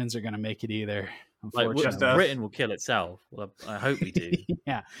Australians are going to make it either. Like Unfortunately, Britain will kill itself. Well, I hope we do.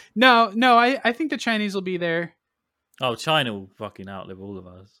 Yeah. No. I think the Chinese will be there. Oh, China will fucking outlive all of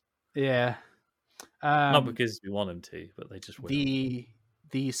us. Yeah. Not because we want them to, but they just will.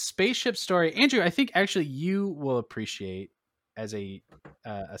 The spaceship story, Andrew, I think actually you will appreciate as a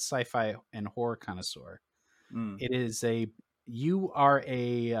sci-fi and horror connoisseur. It is you are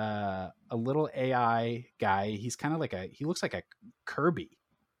a little AI guy. He's kind of like he looks like a Kirby.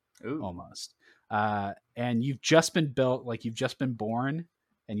 Ooh. Almost. And you've just been built, like you've just been born,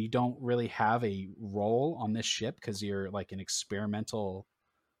 and you don't really have a role on this ship because you're like an experimental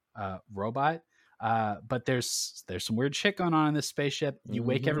robot. But there's some weird shit going on in this spaceship. You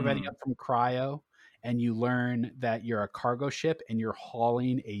wake everybody up from cryo, and you learn that you're a cargo ship and you're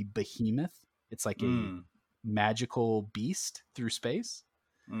hauling a behemoth. It's like a magical beast through space.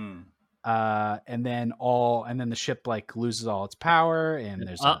 And then the ship like loses all its power, and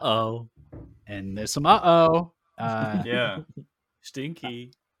there's some yeah,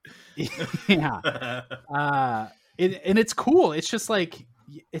 stinky. Yeah. And it's cool. It's just like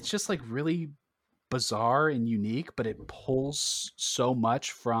really bizarre and unique, but it pulls so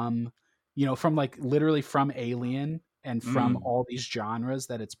much from like literally from Alien and from all these genres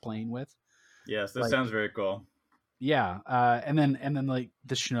that it's playing with. Yes, that sounds very cool. Yeah. And then like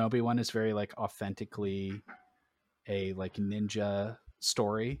the Shinobi one is very like authentically a like ninja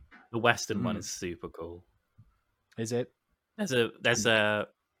story. The Western one is super cool. Is it? There's a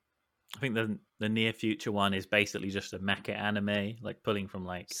I think the near future one is basically just a mecha anime, like pulling from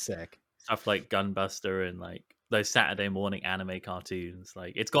like sick stuff like Gunbuster and like those Saturday morning anime cartoons.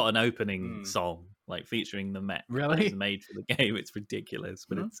 Like it's got an opening song like featuring the mech. Really? It's made for the game. It's ridiculous,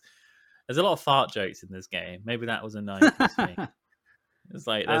 but there's a lot of fart jokes in this game. Maybe that was a 90s thing. It's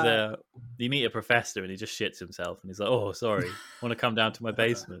like you meet a professor and he just shits himself and he's like, "Oh, sorry, want to come down to my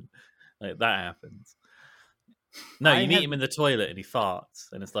basement?" Like that happens. No, you meet him in the toilet and he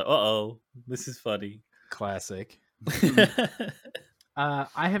farts, and it's like, "Uh-oh, this is funny." Classic.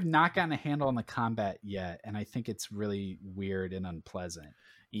 I have not gotten a handle on the combat yet, and I think it's really weird and unpleasant.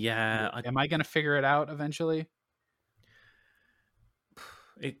 Yeah. Am I going to figure it out eventually?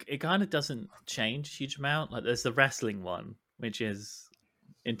 It kind of doesn't change a huge amount. Like there's the wrestling one, which is,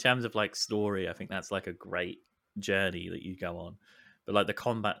 in terms of like story, I think that's like a great journey that you go on. But like the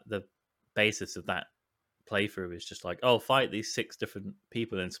combat, the basis of that playthrough is just like, oh, fight these 6 different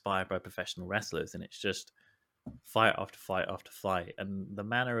people inspired by professional wrestlers, and it's just fight after fight after fight, and the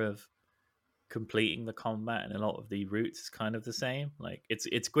manner of completing the combat and a lot of the routes is kind of the same. Like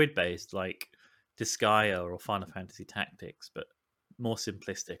it's grid based like Disgaea or Final Fantasy Tactics, but more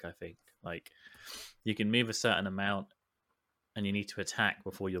simplistic. I think like you can move a certain amount and you need to attack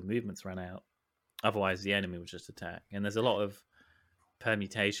before your movements run out, otherwise the enemy will just attack. And there's a lot of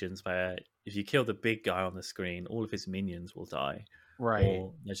permutations where if you kill the big guy on the screen, all of his minions will die, right?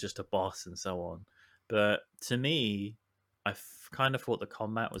 Or there's just a boss and so on. But to me, I kind of thought the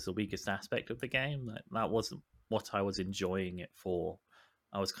combat was the weakest aspect of the game. That wasn't what I was enjoying it for.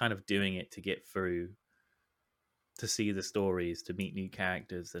 I was kind of doing it to get through, to see the stories, to meet new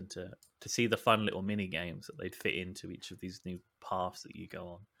characters, and to see the fun little mini games that they'd fit into each of these new paths that you go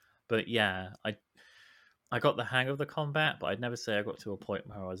on. But yeah, I got the hang of the combat, but I'd never say I got to a point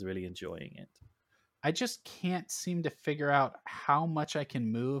where I was really enjoying it. I just can't seem to figure out how much I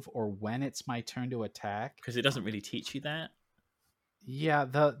can move or when it's my turn to attack. Because it doesn't really teach you that. Yeah,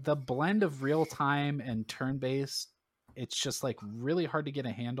 the blend of real time and turn based, it's just like really hard to get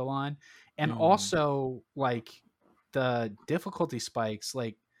a handle on. And also like the difficulty spikes,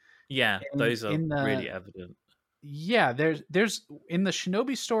 like those are really evident. Yeah, there's in the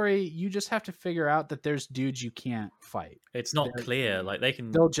Shinobi story, you just have to figure out that there's dudes you can't fight. It's not clear. Like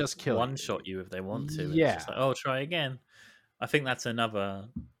they'll just kill one shot you if they want to. Yeah. It's just like, oh, try again. I think that's another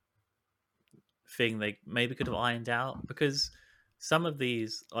thing they maybe could have ironed out, because some of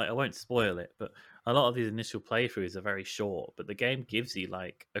these, like, I won't spoil it, but a lot of these initial playthroughs are very short, but the game gives you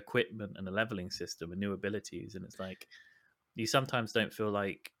like equipment and a leveling system and new abilities, and it's like you sometimes don't feel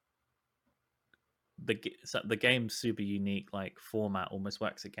like the game's super unique like format almost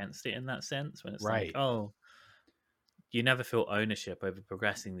works against it in that sense, when it's like, oh, you never feel ownership over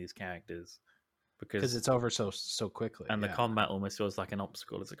progressing these characters because it's over so quickly, and the combat almost feels like an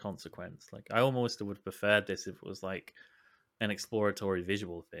obstacle as a consequence. Like I almost would have preferred this if it was like an exploratory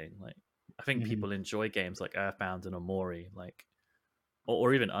visual thing. Like I think people enjoy games like Earthbound and Omori, like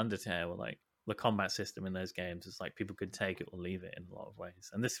or even Undertale, like the combat system in those games is like people could take it or leave it in a lot of ways,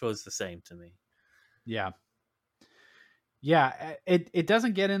 and this feels the same to me. Yeah, it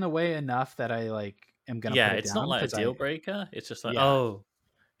doesn't get in the way enough that I like am gonna put it it's down, not like a deal breaker. It's just like, oh,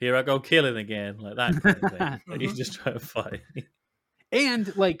 here I go killing again, like that kind of thing. And you just try to fight.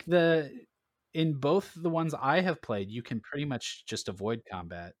 And like in both the ones I have played, you can pretty much just avoid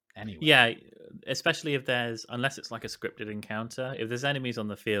combat anyway. Yeah, especially if unless it's like a scripted encounter, if there's enemies on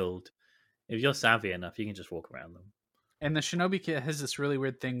the field, if you're savvy enough, you can just walk around them. And the Shinobi Kit has this really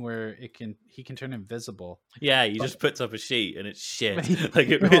weird thing where he can turn invisible. Yeah, he just puts up a sheet and it's shit. Like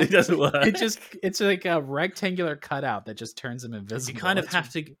it really doesn't work. It's like a rectangular cutout that just turns him invisible. You kind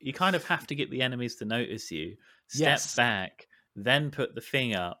of have to get the enemies to notice you, step back, then put the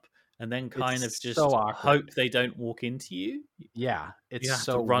thing up, and then kind of just hope they don't walk into you. Yeah, it's you have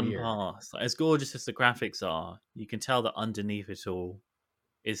so to run weird. past. Like, as gorgeous as the graphics are, you can tell that underneath it all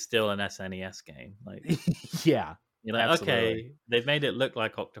is still an SNES game. Like yeah. You're like, absolutely. Okay, they've made it look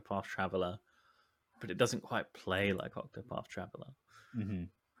like Octopath Traveler, but it doesn't quite play like Octopath Traveler. Mm-hmm.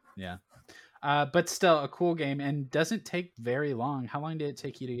 Yeah. But still a cool game, and doesn't take very long. How long did it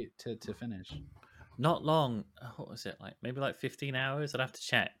take you to finish? Not long. What was it, like? Maybe like 15 hours? I'd have to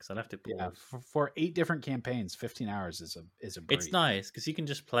check, because I'd have to pause. Yeah, for 8 different campaigns, 15 hours is a break. It's nice, because you can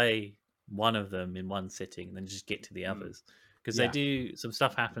just play one of them in one sitting, and then just get to the others. Because they do, some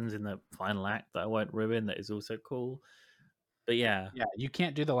stuff happens in the final act that I won't ruin that is also cool. But yeah, you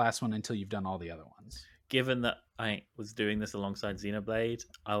can't do the last one until you've done all the other ones. Given that I was doing this alongside Xenoblade,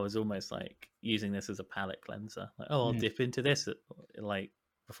 I was almost like using this as a palate cleanser. Like, oh, I'll dip into this like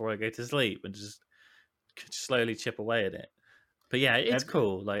before I go to sleep and just slowly chip away at it. But yeah, it's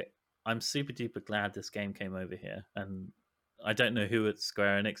cool. Like, I'm super duper glad this game came over here, and I don't know who at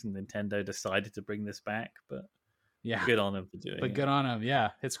Square Enix and Nintendo decided to bring this back, but yeah, good on them for doing it. But good on them. Yeah,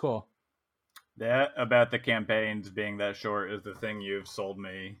 it's cool. That about the campaigns being that short is the thing you've sold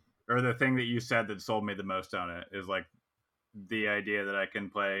me, or the thing that you said that sold me the most on it, is like the idea that I can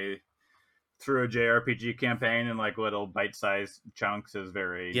play through a JRPG campaign in like little bite-sized chunks is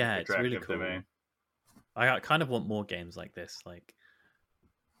very attractive, it's really cool to me. I kind of want more games like this. Like,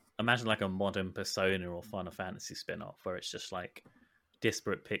 imagine like a modern Persona or Final Fantasy spin-off where it's just like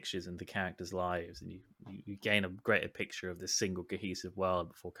disparate pictures into characters' lives, and you gain a greater picture of this single cohesive world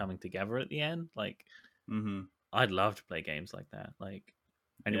before coming together at the end. Like, I'd love to play games like that. Like,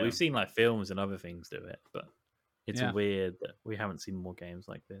 and we've seen like films and other things do it, but it's weird that we haven't seen more games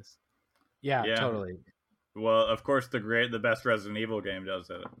like this. Yeah, totally. Well, of course, the best Resident Evil game does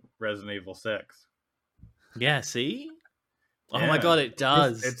it. Resident Evil 6. Yeah, see? Oh my god, it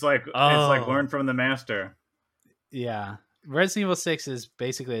does. It's like learn from the master. Yeah. Resident Evil 6 is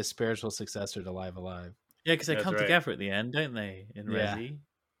basically a spiritual successor to Live Alive. Yeah, because they come together at the end, don't they? In Resi.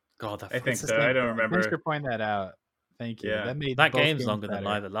 God, I think so. I don't remember. Thanks for pointing that out. Thank you. Yeah. That game's longer than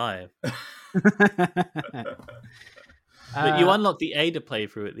Live Alive. But you unlock the Ada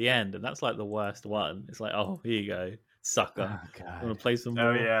playthrough at the end, and that's like the worst one. It's like, oh, here you go, sucker. Oh, God. I want to play some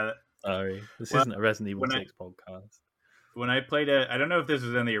more. Oh, yeah. Sorry. This isn't a Resident Evil 6 podcast. When I played it, I don't know if this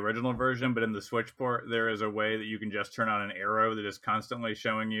is in the original version, but in the Switch port, there is a way that you can just turn on an arrow that is constantly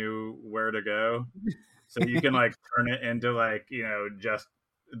showing you where to go. So you can like turn it into like, just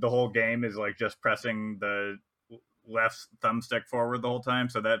the whole game is like just pressing the left thumbstick forward the whole time,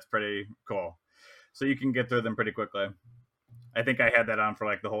 so that's pretty cool. So you can get through them pretty quickly. I think I had that on for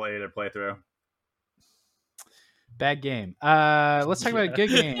like the whole aided playthrough. Bad game. Let's talk about a good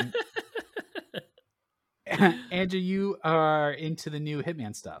game. Andrew, you are into the new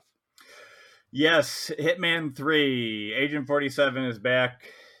Hitman stuff. Yes, Hitman 3. Agent 47 is back.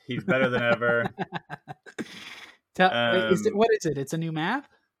 He's better than ever. What is it? It's a new map?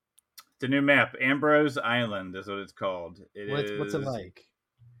 It's a new map. Ambrose Island is what it's called. What's it like?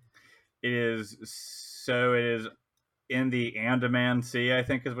 It is in the Andaman Sea, I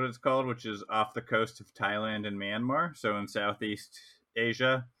think is what it's called, which is off the coast of Thailand and Myanmar, so in Southeast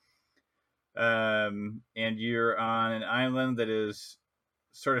Asia. And you're on an island that is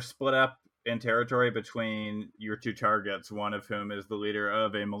sort of split up in territory between your two targets, one of whom is the leader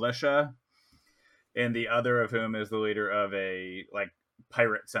of a militia, and the other of whom is the leader of a like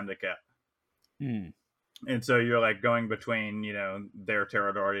pirate syndicate. And so you're like going between, their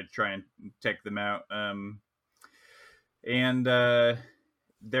territory to try and take them out. And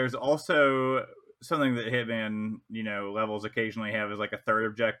there's also something that Hitman, levels occasionally have is like a third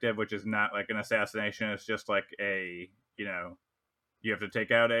objective, which is not like an assassination. It's just like you have to take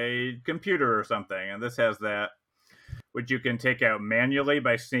out a computer or something. And this has that, which you can take out manually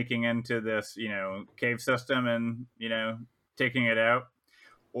by sneaking into this, cave system and, taking it out.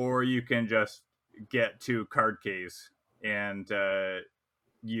 Or you can just get 2 card keys and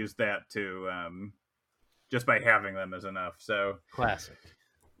use that to just by having them is enough. So classic.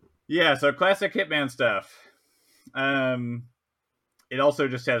 Yeah, so classic Hitman stuff. It also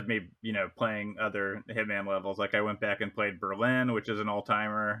just has me, playing other Hitman levels. Like I went back and played Berlin, which is an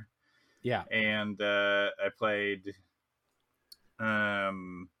all-timer. Yeah. And I played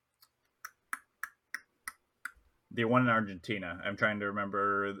the one in Argentina. I'm trying to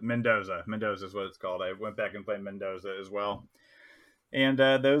remember. Mendoza. Mendoza is what it's called. I went back and played Mendoza as well. And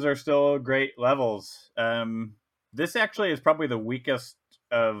those are still great levels. This actually is probably the weakest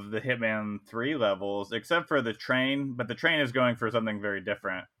of the Hitman 3 levels, except for the train. But the train is going for something very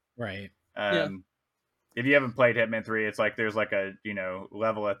different. Right. If you haven't played Hitman 3, it's like there's like a,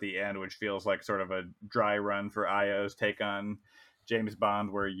 level at the end, which feels like sort of a dry run for IO's take on James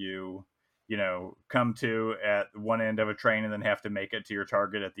Bond, where you come to at one end of a train and then have to make it to your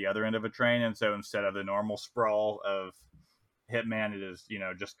target at the other end of a train. And so instead of the normal sprawl of Hitman, it is,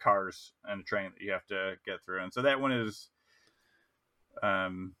 just cars and a train that you have to get through. And so that one is, I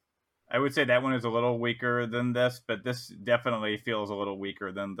would say that one is a little weaker than this, but this definitely feels a little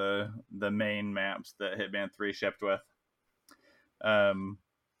weaker than the main maps that Hitman 3 shipped with.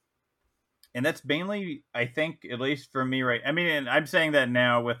 And that's mainly, I think, at least for me, right? I mean, and I'm saying that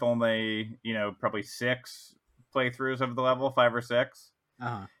now with only, probably 6 playthroughs of the level, 5 or 6,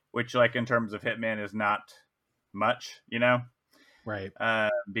 which, like, in terms of Hitman is not much, Right.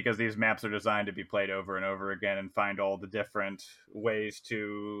 Because these maps are designed to be played over and over again and find all the different ways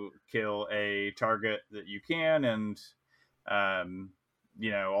to kill a target that you can, and,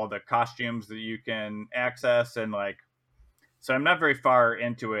 all the costumes that you can access, and, like, so I'm not very far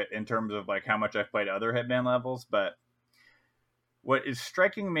into it in terms of like how much I've played other Hitman levels, but what is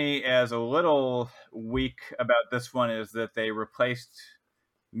striking me as a little weak about this one is that they replaced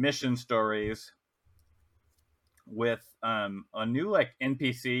mission stories with a new like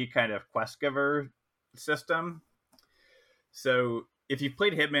NPC kind of quest giver system. So if you've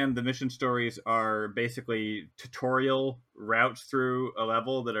played Hitman, the mission stories are basically tutorial routes through a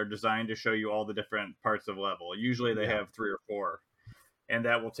level that are designed to show you all the different parts of level. Usually they have 3 or 4, and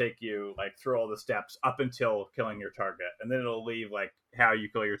that will take you like through all the steps up until killing your target. And then it'll leave like how you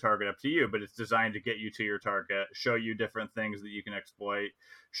kill your target up to you, but it's designed to get you to your target, show you different things that you can exploit,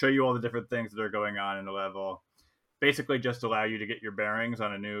 show you all the different things that are going on in the level. Basically just allow you to get your bearings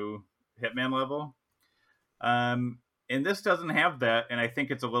on a new Hitman level. And this doesn't have that, and I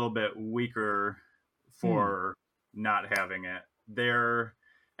think it's a little bit weaker for not having it. They're,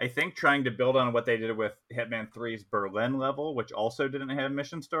 I think, trying to build on what they did with Hitman 3's Berlin level, which also didn't have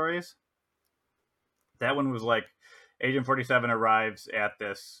mission stories. That one was like, Agent 47 arrives at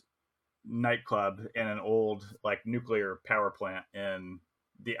this nightclub in an old, like, nuclear power plant on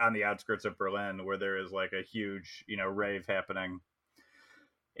the outskirts of Berlin, where there is like a huge, rave happening.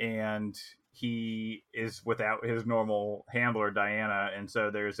 And he is without his normal handler, Diana, and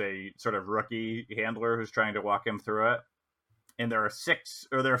so there's a sort of rookie handler who's trying to walk him through it. And there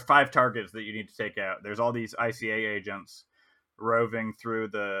are 5 targets that you need to take out. There's all these ICA agents roving through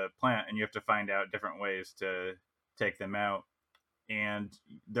the plant, and you have to find out different ways to take them out. And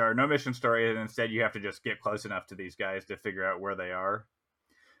there are no mission stories, and instead you have to just get close enough to these guys to figure out where they are.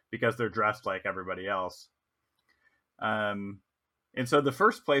 because they're dressed like everybody else. And so the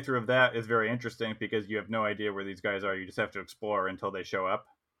first playthrough of that is very interesting because you have no idea where these guys are. You just have to explore until they show up.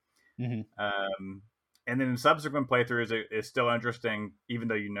 Mm-hmm. And then in subsequent playthroughs, it's still interesting, even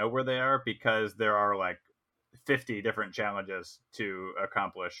though you know where they are, because there are like 50 different challenges to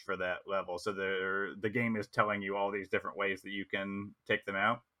accomplish for that level. So the game is telling you all these different ways that you can take them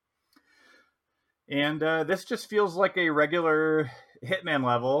out. And this just feels like a regular Hitman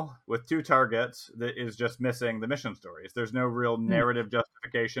level with 2 targets that is just missing the mission stories. There's no real narrative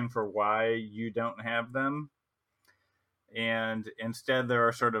justification for why you don't have them. And instead, there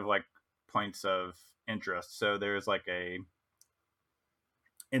are sort of like points of interest. So there's like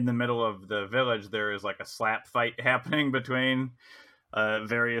in the middle of the village, there is like a slap fight happening between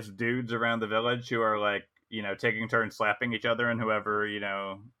various dudes around the village who are like, taking turns slapping each other, and whoever,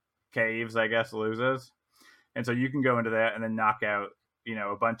 caves, I guess, loses. And so you can go into that and then knock out,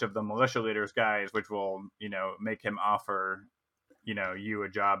 a bunch of the militia leaders guys, which will, make him offer, you a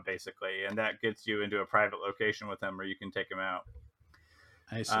job basically. And that gets you into a private location with him where you can take him out.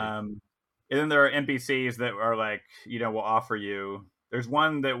 I see. And then there are NPCs that are like, will offer you. There's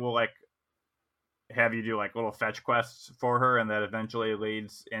one that will like have you do like little fetch quests for her, and that eventually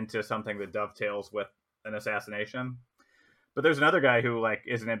leads into something that dovetails with an assassination. But there's another guy who like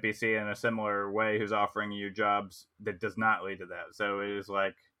is an NPC in a similar way who's offering you jobs that does not lead to that. So it is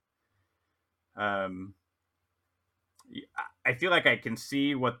like, I feel like I can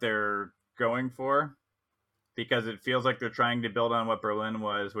see what they're going for, because it feels like they're trying to build on what Berlin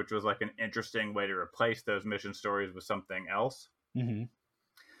was, which was like an interesting way to replace those mission stories with something else. Mm-hmm.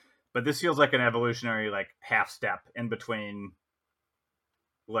 But this feels like an evolutionary like half step in between,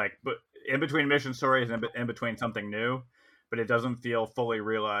 in between mission stories and in between something new. But it doesn't feel fully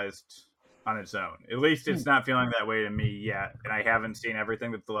realized on its own. At least it's not feeling that way to me yet. And I haven't seen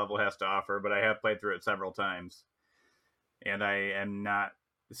everything that the level has to offer, but I have played through it several times. And I am not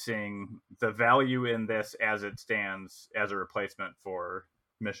seeing the value in this as it stands as a replacement for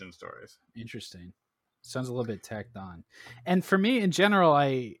mission stories. Interesting. Sounds a little bit tacked on. And for me in general,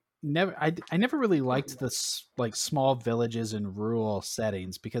 I never really liked this like small villages and rural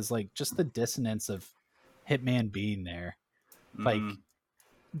settings, because like just the dissonance of Hitman being there. Like,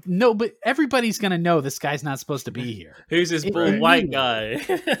 no, but everybody's gonna know this guy's not supposed to be here. Who's this bald white guy?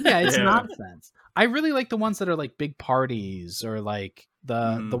 Yeah, it's nonsense. I really like the ones that are like big parties, or like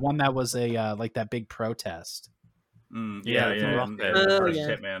the one that was a like that big protest. Hitman.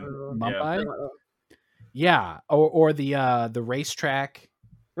 Mumbai. Yeah, or the racetrack.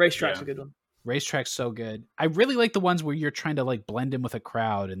 Racetrack's a good one. Racetrack's so good. I really like the ones where you're trying to like blend in with a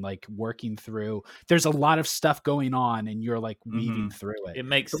crowd and like working through. There's a lot of stuff going on, and you're like weaving through it. It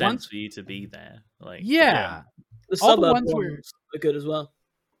makes sense for you to be there. Like, yeah. The suburbs ones are good as well.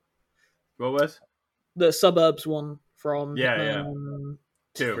 What was the suburbs one from? 2? I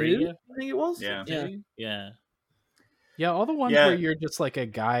think it was. Yeah. All the ones where you're just like a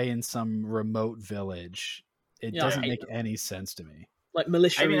guy in some remote village. It doesn't make any sense to me. Like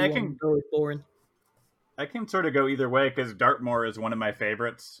militia. I mean, very boring. I can sort of go either way, because Dartmoor is one of my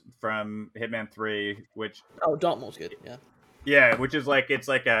favorites from Hitman 3, which Dartmoor's good. Yeah, which is like it's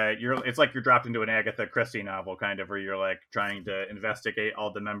like you're dropped into an Agatha Christie novel kind of, where you're like trying to investigate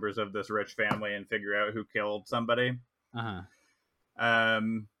all the members of this rich family and figure out who killed somebody. And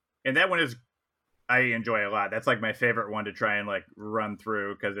that one I enjoy a lot. That's like my favorite one to try and like run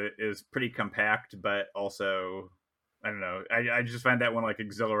through, because it is pretty compact, but also, I don't know. I just find that one like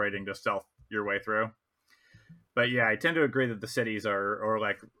exhilarating to stealth your way through. But yeah, I tend to agree that the cities or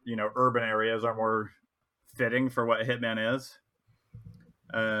like, urban areas are more fitting for what Hitman is.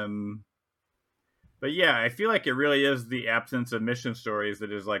 But yeah, I feel like it really is the absence of mission stories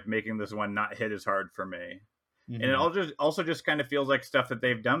that is like making this one not hit as hard for me. And it also just kind of feels like stuff that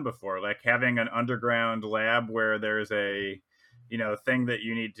they've done before, like having an underground lab where there's a, thing that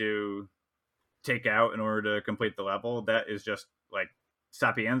you need to take out in order to complete the level. That is just like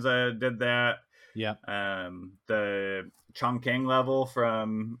Sapienza did that. Yeah. The Chongqing level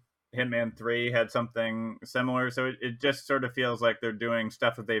from Hitman 3 had something similar. So it just sort of feels like they're doing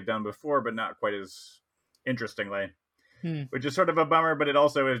stuff that they've done before, but not quite as interestingly. Which is sort of a bummer, but it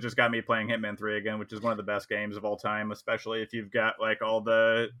also has just got me playing Hitman 3 again, which is one of the best games of all time, especially if you've got like all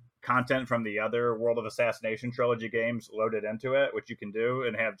the content from the other World of Assassination trilogy games loaded into it, which you can do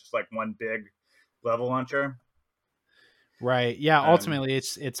and have just like one big level launcher. Right. Yeah. Ultimately,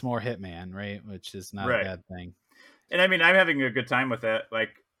 it's more Hitman, right? Which is not a bad thing. And I mean, I'm having a good time with it.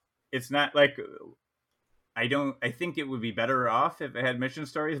 Like, it's not like I think it would be better off if it had mission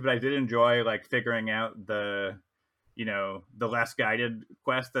stories, but I did enjoy like figuring out the the less guided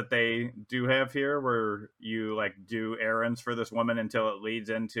quest that they do have here, where you like do errands for this woman until it leads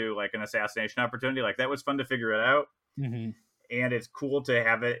into like an assassination opportunity. Like that was fun to figure it out. Mm-hmm. And it's cool to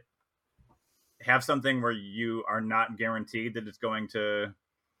have something where you are not guaranteed that it's going to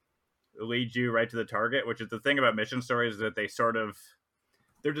lead you right to the target, which is the thing about mission stories, that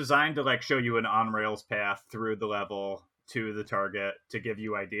they're designed to like show you an on rails path through the level to the target to give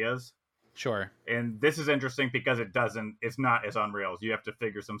you ideas. Sure. And this is interesting because it's not as on rails. You have to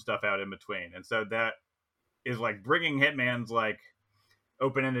figure some stuff out in between. And so that is like bringing Hitman's like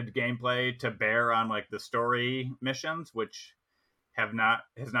open-ended gameplay to bear on like the story missions, which has not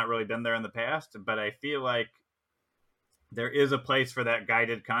really been there in the past. But I feel like there is a place for that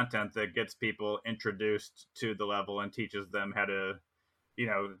guided content that gets people introduced to the level and teaches them how to,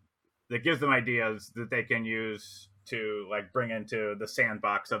 that gives them ideas that they can use to like bring into the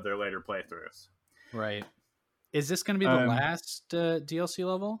sandbox of their later playthroughs. Right. Is this going to be the last DLC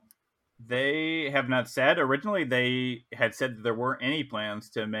level? They have not said. Originally, they had said that there weren't any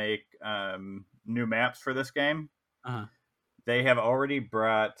plans to make new maps for this game. Uh-huh. They have already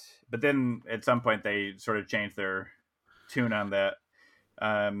brought, but then at some point they sort of changed their tune on that.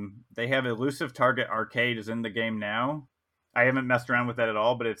 They have Elusive Target Arcade is in the game now. I haven't messed around with that at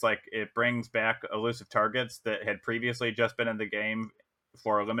all, but it's like it brings back elusive targets that had previously just been in the game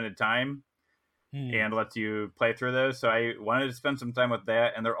for a limited time and lets you play through those. So I wanted to spend some time with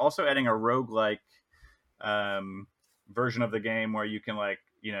that. And they're also adding a roguelike version of the game where you can like,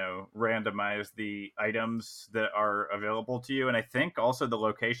 randomize the items that are available to you. And I think also the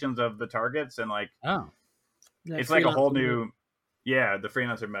locations of the targets and like, it's like a whole new, the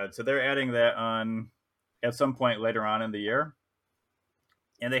freelancer mode. So they're adding that on at some point later on in the year.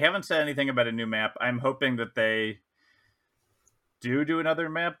 And they haven't said anything about a new map. I'm hoping that they do another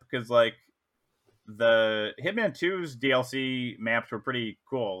map, because like the Hitman 2's DLC maps were pretty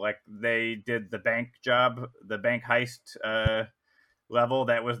cool. Like they did the bank heist level.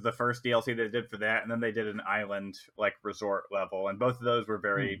 That was the first DLC they did for that. And then they did an island like resort level. And both of those were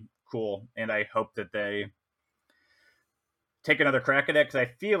very cool. And I hope that they take another crack at it, because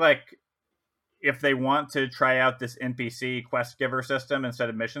I feel like if they want to try out this NPC quest giver system instead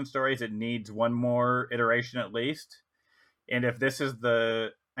of mission stories, it needs one more iteration at least. And if this is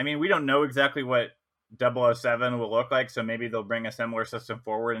we don't know exactly what 007 will look like, so maybe they'll bring a similar system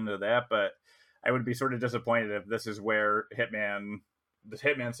forward into that, but I would be sort of disappointed if this is where this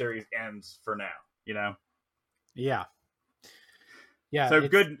Hitman series ends for now, Yeah. So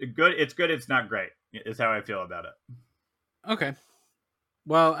good. It's good. It's not great is how I feel about it. Okay.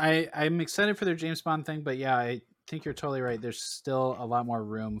 Well, I'm excited for their James Bond thing, but yeah, I think you're totally right. There's still a lot more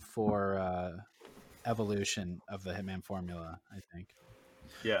room for evolution of the Hitman formula, I think.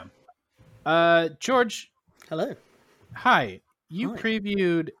 Yeah. George. Hello. Hi. You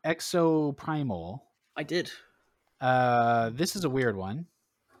previewed Exo Primal. I did. This is a weird one.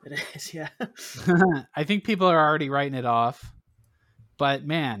 It is, yeah. I think people are already writing it off. But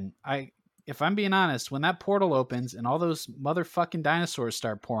man, if I'm being honest, when that portal opens and all those motherfucking dinosaurs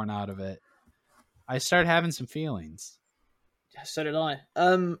start pouring out of it, I start having some feelings. Yeah, so did I.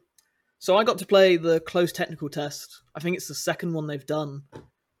 So I got to play the closed technical test. I think it's the second one they've done.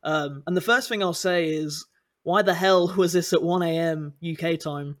 And the first thing I'll say is, why the hell was this at 1 a.m. UK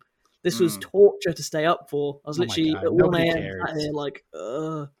time? This was torture to stay up for. I was literally at 1 a.m. sat here like,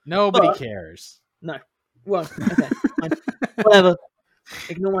 Nobody cares. No. Well, okay. Fine. Whatever.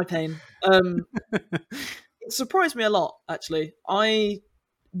 Ignore my pain. It surprised me a lot, actually. I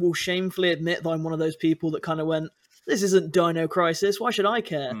will shamefully admit that I'm one of those people that kind of went, this isn't Dino Crisis, why should I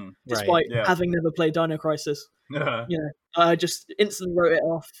care? Despite having never played Dino Crisis. I just instantly wrote it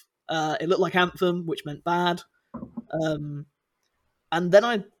off. It looked like Anthem, which meant bad. And then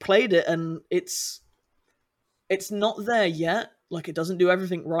I played it, and it's not there yet. Like, it doesn't do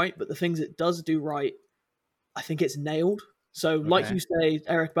everything right, but the things it does do right, I think it's nailed. So, like you say,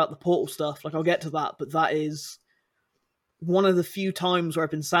 Eric, about the Portal stuff, like, I'll get to that, but that is one of the few times where I've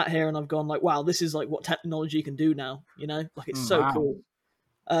been sat here and I've gone like, wow, this is like what technology can do now, Like, it's so cool.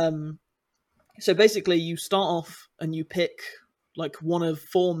 So basically, you start off and you pick like one of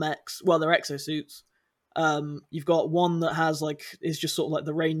 4 mechs. Well, they're exosuits. You've got one that has is just sort of like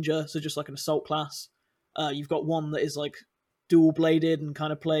the Ranger, so just like an assault class. You've got one that is like dual bladed and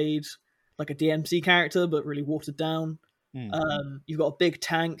kind of played like a DMC character, but really watered down. You've got a big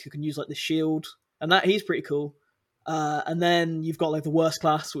tank who can use like the shield, and he's pretty cool. And then you've got like the worst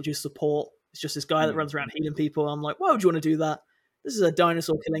class, which is support. It's just this guy that runs around healing people. I'm like, why would you want to do that? This is a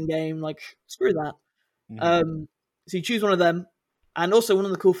dinosaur killing game. Like, screw that. So you choose one of them. And also one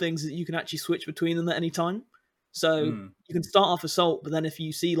of the cool things is that you can actually switch between them at any time. So you can start off assault, but then if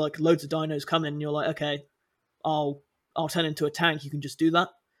you see like loads of dinos coming, you're like, okay, I'll turn into a tank. You can just do that.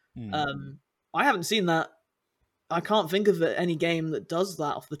 I haven't seen that. I can't think of any game that does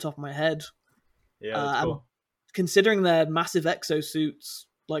that off the top of my head. Yeah, that's cool. Considering their massive exosuits,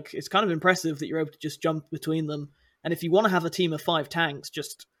 like it's kind of impressive that you're able to just jump between them. And if you want to have a team of 5 tanks,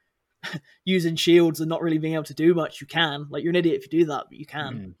 just using shields and not really being able to do much, you can. Like, you're an idiot if you do that, but you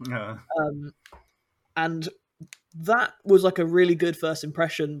can. And that was like a really good first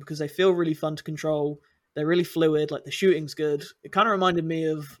impression because they feel really fun to control. They're really fluid. Like, the shooting's good. It kind of reminded me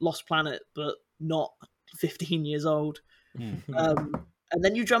of Lost Planet, but not 15 years old. And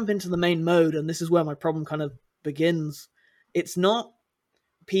then you jump into the main mode, and this is where my problem kind of begins. It's not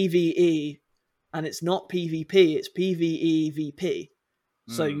PvE, and it's not PvP. It's PvE-VP.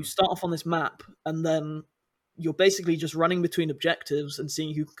 So you start off on this map, and then you're basically just running between objectives and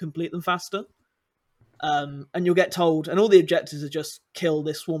seeing who can complete them faster. And you'll get told, and all the objectives are just kill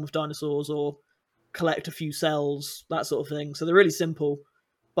this swarm of dinosaurs or collect a few cells, that sort of thing. So they're really simple.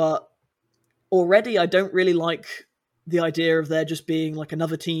 But already I don't really like the idea of there just being like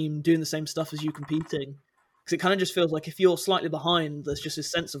another team doing the same stuff as you competing. Because it kind of just feels like if you're slightly behind, there's just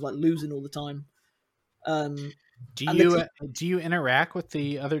this sense of like losing all the time. Do you interact with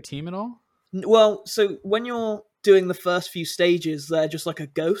the other team at all? Well, so when you're doing the first few stages, they're just like a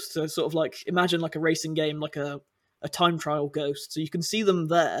ghost. So sort of like, imagine like a racing game, like a time trial ghost. So you can see them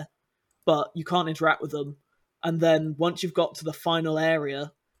there, but you can't interact with them. And then once you've got to the final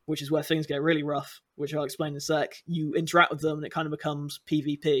area, which is where things get really rough, which I'll explain in a sec, you interact with them and it kind of becomes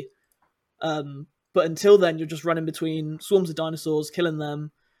PvP. But until then, you're just running between swarms of dinosaurs, killing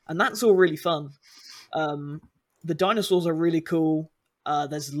them, and that's all really fun. The dinosaurs are really cool.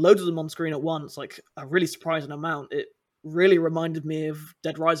 There's loads of them on screen at once, like a really surprising amount. It really reminded me of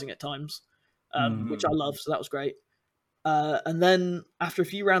Dead Rising at times, which I love, so that was great. And then after a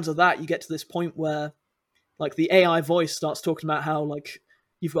few rounds of that, you get to this point where like the AI voice starts talking about how like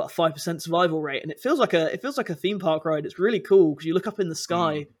you've got a 5% survival rate, and it feels like a theme park ride. It's really cool because you look up in the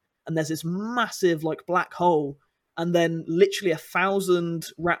sky and there's this massive like black hole, and then literally 1,000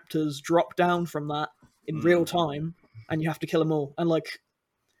 raptors drop down from that in real time, and you have to kill them all. And like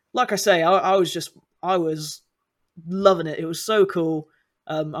I say, I was loving it. It was so cool.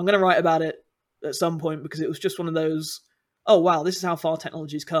 I'm going to write about it at some point because it was just one of those, oh wow, this is how far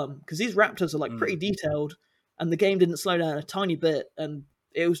technology's come. Because these raptors are like pretty detailed, and the game didn't slow down a tiny bit, and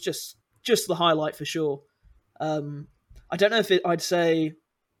it was just the highlight for sure. I don't know if I'd say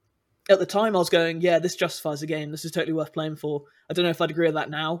at the time I was going, yeah, this justifies the game. This is totally worth playing for. I don't know if I'd agree with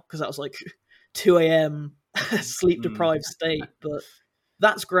that now because that was like 2 a.m. sleep deprived state, but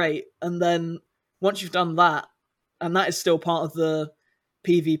that's great. And then once you've done that, and that is still part of the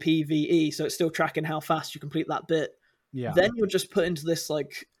PvP-VE, so it's still tracking how fast you complete that bit. Yeah. Then you're just put into this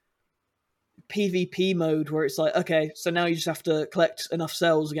like PvP mode where it's like, okay, so now you just have to collect enough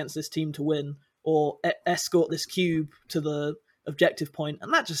cells against this team to win, or escort this cube to the objective point,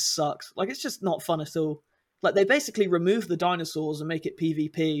 and that just sucks. Like, it's just not fun at all. Like, they basically remove the dinosaurs and make it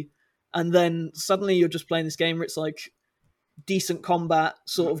PvP, and then suddenly you're just playing this game where it's like decent combat,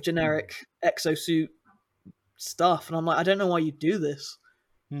 sort of generic exosuit stuff, and I'm like, I don't know why you do this.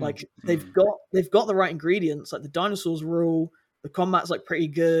 Like, they've got the right ingredients. Like, the dinosaurs rule, the combat's like pretty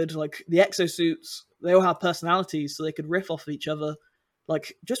good. Like, the exosuits, they all have personalities, so they could riff off of each other.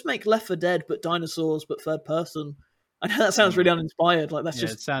 Like, just make Left 4 Dead, but dinosaurs, but third person. I know that sounds really uninspired. Like, that's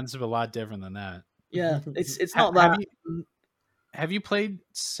just, it sounds a lot different than that. Yeah, it's not that. Have you played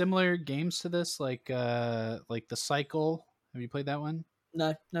similar games to this, like The Cycle? Have you played that one?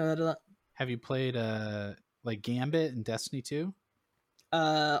 No, never heard of that. Have you played like Gambit in Destiny 2?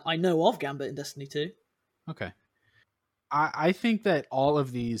 I know of Gambit in Destiny 2. Okay. I think that all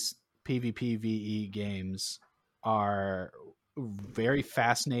of these PvP-VE games are very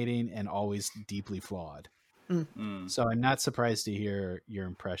fascinating and always deeply flawed. So I'm not surprised to hear your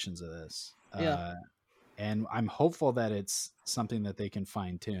impressions of this. Yeah. And I'm hopeful that it's something that they can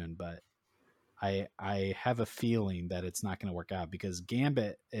fine tune, but I have a feeling that it's not going to work out because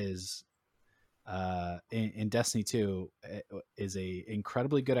Gambit is in Destiny 2 is a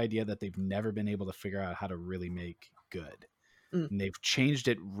incredibly good idea that they've never been able to figure out how to really make good. And they've changed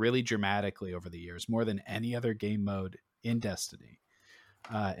it really dramatically over the years, more than any other game mode in Destiny.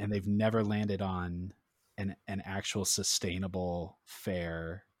 And they've never landed on an actual sustainable,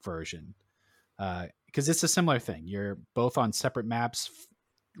 fair version. Because it's a similar thing. You're both on separate maps,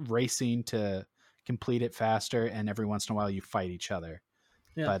 racing to complete it faster, and every once in a while you fight each other.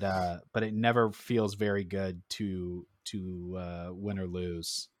 Yeah. But it never feels very good to win or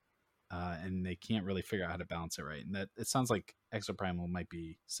lose and they can't really figure out how to balance it right. And that it sounds like Exoprimal might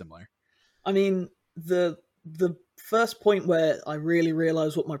be similar. I mean, the first point where I really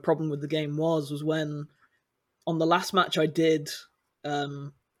realized what my problem with the game was when on the last match I did,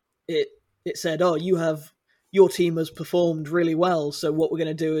 it said, "Oh, your team has performed really well. So what we're going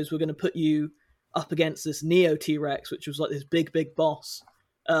to do is we're going to put you up against this Neo T-Rex, which was like this big boss."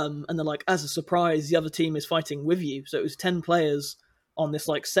 And then, like, as a surprise, the other team is fighting with you. So it was 10 players on this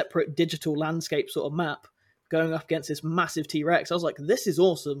like separate digital landscape sort of map going up against this massive T-Rex. I was like, this is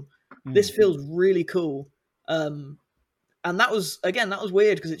awesome. This feels really cool. And that was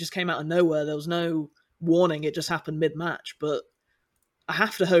weird because it just came out of nowhere. There was no warning. It just happened mid-match. But I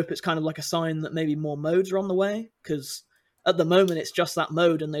have to hope it's kind of like a sign that maybe more modes are on the way, because at the moment it's just that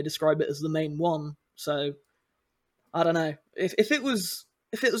mode and they describe it as the main one. So I don't know. If it was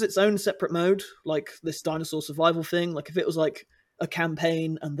its own separate mode, like this dinosaur survival thing, like if it was like a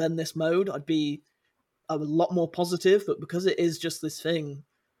campaign and then this mode, I'd be a lot more positive. But because it is just this thing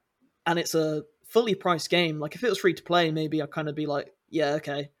and it's a fully priced game, like if it was free to play, maybe I'd kind of be like, yeah,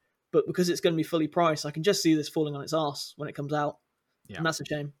 okay. But because it's going to be fully priced, I can just see this falling on its ass when it comes out. Yeah. And that's a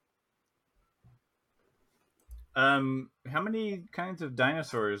shame. How many kinds of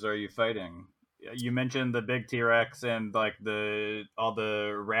dinosaurs are you fighting? You mentioned the big T-Rex and like all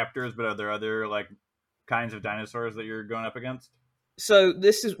the raptors, but are there other like kinds of dinosaurs that you're going up against? So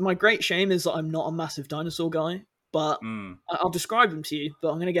this is my great shame is that I'm not a massive dinosaur guy, but I'll describe them to you, but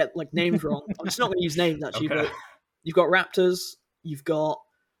I'm going to get like names wrong. I'm just not going to use names actually, okay. But you've got raptors, you've got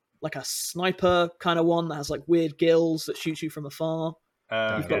like a sniper kind of one that has like weird gills that shoots you from afar.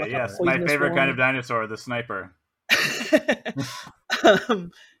 Okay, got, like, yes, my favorite kind of dinosaur, the sniper.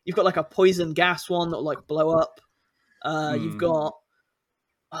 You've got like a poison gas one that will like blow up. You've got,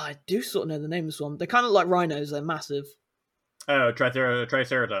 I do sort of know the name of this one. They're kind of like rhinos. They're massive. Oh,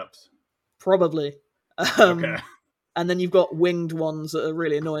 Triceratops. Probably. Okay. And then you've got winged ones that are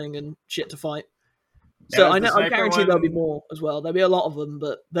really annoying and shit to fight. So I guarantee there'll be more as well. There'll be a lot of them,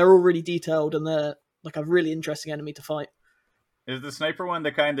 but they're all really detailed and they're like a really interesting enemy to fight. Is the sniper one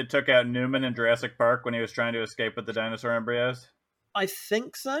the kind that took out Newman in Jurassic Park when he was trying to escape with the dinosaur embryos? I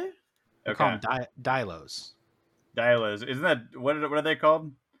think so. Okay. Call them Dilos. Dilos. Isn't that what are they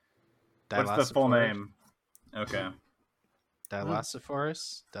called? What's the full name? Okay.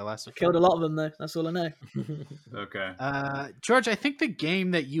 Dilophosaurus. Killed a lot of them though. That's all I know. Okay. George, I think the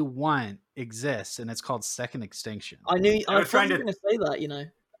game that you want exists, and it's called Second Extinction. I knew. I was trying to say that. You know.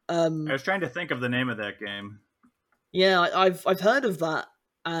 I was trying to think of the name of that game. Yeah, I've heard of that,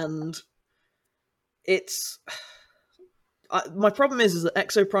 and it's my problem is that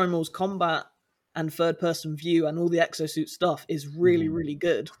Exoprimal's combat and third-person view and all the exosuit stuff is really, really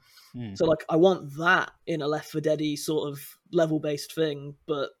good. So, like, I want that in a Left 4 Dead-y sort of level-based thing,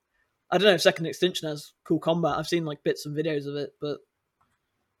 but I don't know if Second Extinction has cool combat. I've seen, like, bits and videos of it, but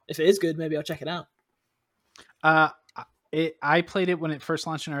if it is good, maybe I'll check it out. I played it when it first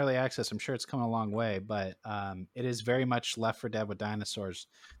launched in early access. I'm sure it's come a long way, but it is very much Left 4 Dead with dinosaurs,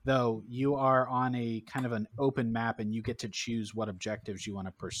 though you are on a kind of an open map and you get to choose what objectives you want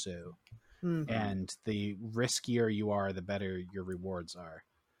to pursue. And the riskier you are, the better your rewards are.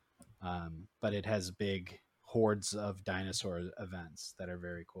 But it has big hordes of dinosaur events that are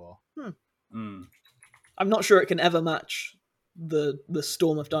very cool. I'm not sure it can ever match the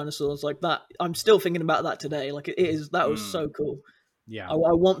storm of dinosaurs like that. I'm still thinking about that today. Like that was so cool. Yeah, I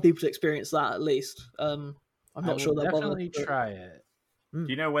want people to experience that at least. I'm not sure they'll definitely try it. Do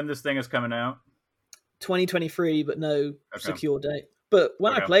you know when this thing is coming out? 2023, but no secure date. But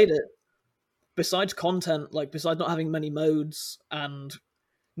when I played it, besides content, like besides not having many modes and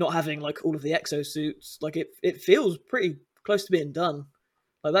not having like all of the exosuits, like it feels pretty close to being done.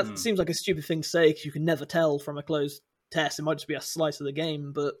 Like that seems like a stupid thing to say because you can never tell from a closed test. It might just be a slice of the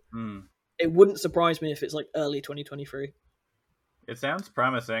game, but it wouldn't surprise me if it's like early 2023. It sounds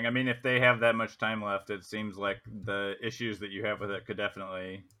promising. I mean, if they have that much time left, it seems like the issues that you have with it could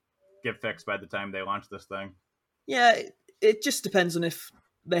definitely get fixed by the time they launch this thing. Yeah, it just depends on if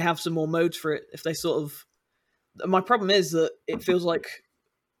they have some more modes for it. If they sort of... My problem is that it feels like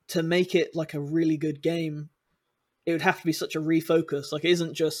to make it like a really good game, it would have to be such a refocus. Like, it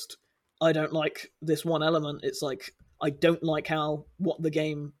isn't just, I don't like this one element. It's like, I don't like what the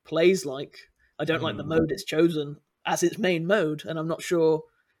game plays like. I don't like the mode it's chosen as its main mode, and I'm not sure...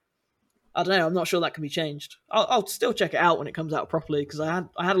 I don't know, I'm not sure that can be changed. I'll still check it out when it comes out properly, because I had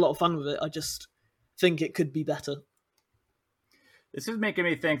a lot of fun with it. I just think it could be better. This is making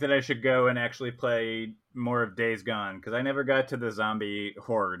me think that I should go and actually play more of Days Gone, because I never got to the zombie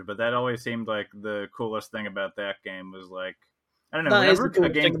horde, but that always seemed like the coolest thing about that game was like I don't know. That is Whenever the cool a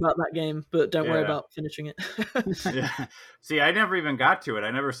game thing about that game, but don't worry Yeah. about finishing it. Yeah. See, I never even got to it.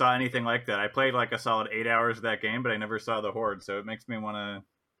 I never saw anything like that. I played like a solid 8 hours of that game, but I never saw the horde. So it makes me want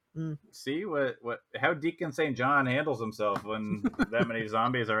to see how Deacon St. John handles himself when that many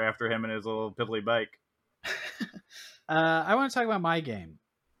zombies are after him in his little piddly bike. I want to talk about my game.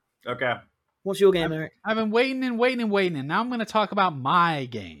 Okay. What's your game, Eric? I've been waiting, and now I'm going to talk about my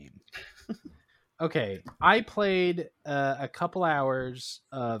game. Okay, I played a couple hours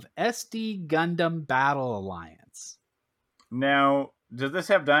of SD Gundam Battle Alliance. Now, does this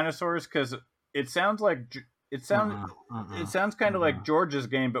have dinosaurs? Because it sounds like it sounds kind of like George's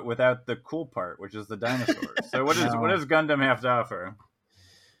game, but without the cool part, which is the dinosaurs. So what does Gundam have to offer?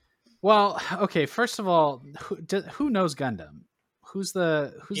 Well, okay. First of all, who knows Gundam? Who's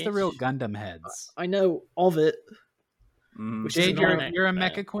the real Gundam heads? I know of it. Which Jade, you're a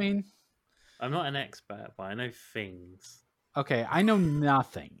mecha queen. I'm not an expert, but I know things. Okay, I know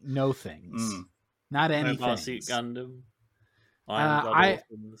nothing. No things. Not anything. Mobile Suit Gundam.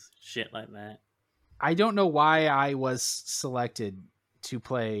 Shit like that. I don't know why I was selected to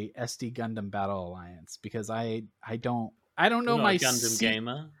play SD Gundam Battle Alliance because I don't know my Gundam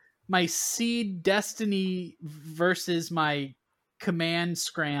gamer. My Seed Destiny versus my Command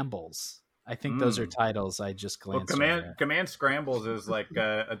Scrambles. I think those are titles I just glanced at. Command Scrambles is like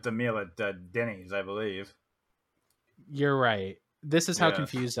a meal at Denny's, I believe. You're right. This is how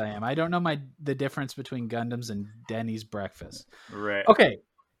confused I am. I don't know the difference between Gundams and Denny's breakfast. Right. Okay.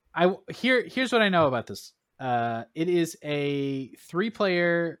 Here's what I know about this. It is a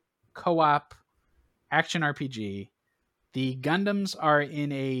 3-player co-op action RPG. The Gundams are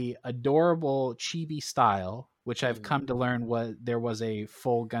in a adorable chibi style, which I've come to learn there was a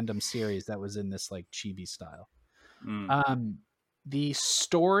full Gundam series that was in this like chibi style. The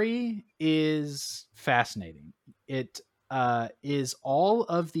story is fascinating. It is all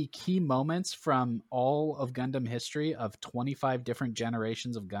of the key moments from all of Gundam history of 25 different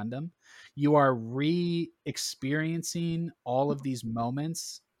generations of Gundam. You are re-experiencing all of these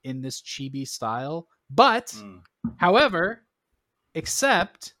moments in this chibi style, but however,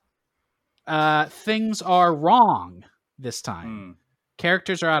 except things are wrong this time.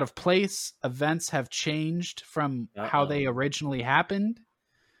 Characters are out of place. Events have changed from how they originally happened.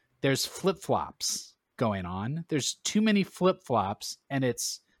 There's flip-flops going on. There's too many flip-flops, and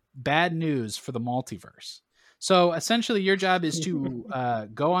it's bad news for the multiverse. So essentially, your job is to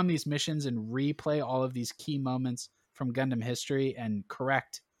go on these missions and replay all of these key moments from Gundam history and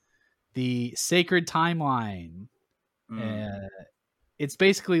correct the sacred timeline. It's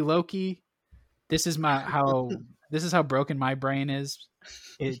basically Loki. This is how broken my brain is.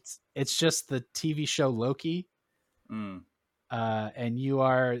 It's just the TV show Loki. And you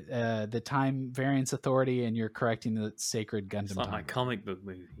are the Time Variance Authority, and you're correcting the sacred Gundam. It's like my comic book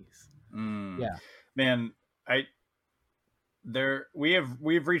movies. Yeah, man,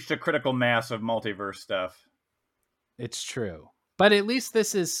 we've reached a critical mass of multiverse stuff. It's true, but at least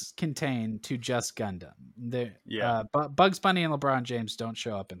this is contained to just Gundam. But Bugs Bunny and LeBron James don't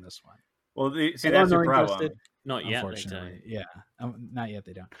show up in this one. Well, that's the problem. Not yet, unfortunately. Not yet.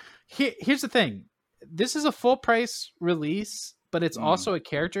 They don't. Here's the thing. This is a full price release, but it's also a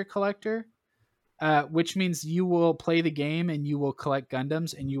character collector, which means you will play the game and you will collect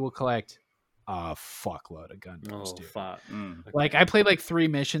Gundams and you will collect a fuckload of Gundams, dude. Fuck. Like I played like 3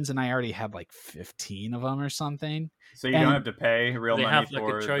 missions and I already had like 15 of them or something. So you don't have to pay real money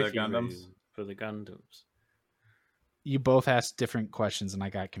for the Gundams? For the Gundams. You both asked different questions and I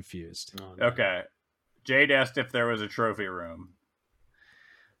got confused. Oh, no. Okay. Jade asked if there was a trophy room.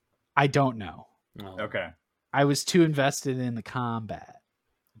 I don't know. Oh. Okay. I was too invested in the combat.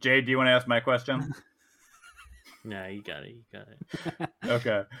 Jade, do you want to ask my question? No, you got it.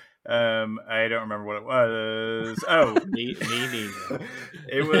 Okay. I don't remember what it was. Oh, me neither.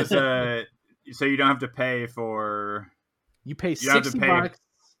 It was so you don't have to pay for. You pay $60.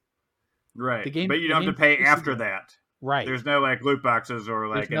 Right. The game, but you don't have to pay after that. Right. There's no like loot boxes or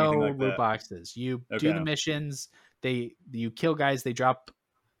like There's anything no like that. loot boxes. You do the missions. You kill guys. They drop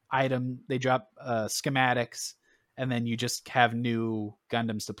schematics, and then you just have new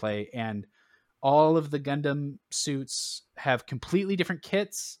Gundams to play. And all of the Gundam suits have completely different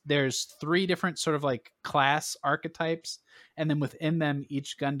kits. There's 3 different sort of like class archetypes, and then within them,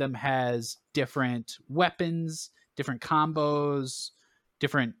 each Gundam has different weapons, different combos,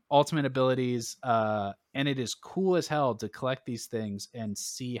 different ultimate abilities, and it is cool as hell to collect these things and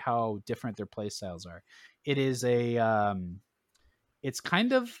see how different their play styles are. It is it's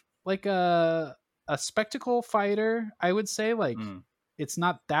kind of like a spectacle fighter, I would say. Like It's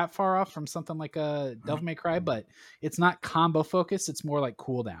not that far off from something like a Devil May Cry, but it's not combo focused. It's more like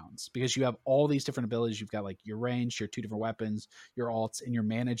cooldowns because you have all these different abilities. You've got like your range, your 2 different weapons, your alts, and you're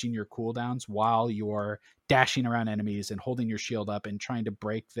managing your cooldowns while you're dashing around enemies and holding your shield up and trying to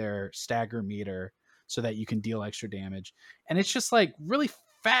break their stagger meter so that you can deal extra damage. And it's just like really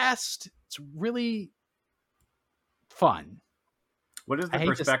fast. It's really fun. What is the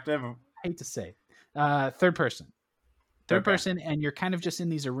perspective? I hate to say, third person. Third person, and you're kind of just in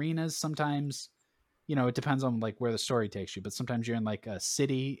these arenas. Sometimes, it depends on like where the story takes you, but sometimes you're in like a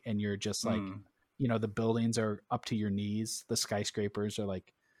city and you're just like, the buildings are up to your knees. The skyscrapers are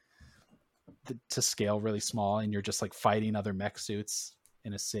like to scale really small, and you're just like fighting other mech suits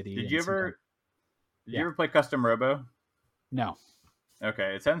in a city. Did you ever play Custom Robo? No.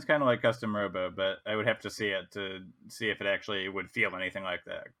 Okay, it sounds kind of like Custom Robo, but I would have to see it to see if it actually would feel anything like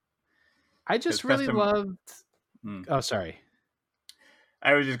that. I just really loved... Oh, sorry.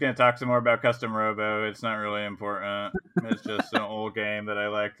 I was just going to talk some more about Custom Robo. It's not really important. It's just an old game that I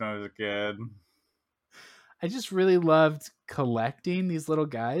liked when I was a kid. I just really loved collecting these little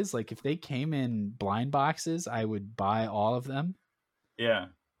guys. Like, if they came in blind boxes, I would buy all of them. Yeah.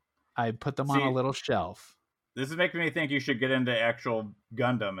 I'd put them on a little shelf. This is making me think you should get into actual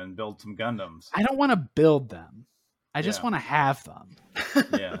Gundam and build some Gundams. I don't want to build them. I just want to have them.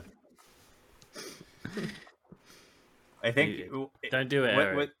 Yeah. I think don't do it,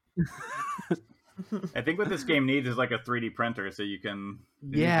 Eric. I think what this game needs is like a 3D printer, so you can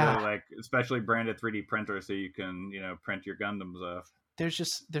like especially branded 3D printer, so you can print your Gundams off. They're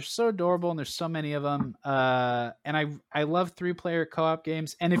so adorable, and there's so many of them. And I love 3-player co-op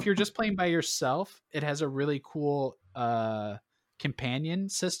games. And if you're just playing by yourself, it has a really cool companion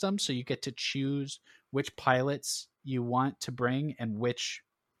system, so you get to choose which pilots you want to bring and which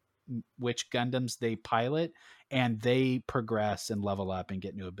Gundams they pilot, and they progress and level up and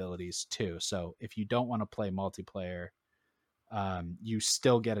get new abilities too. So if you don't want to play multiplayer, you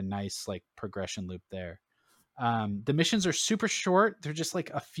still get a nice like progression loop there. The missions are super short. They're just like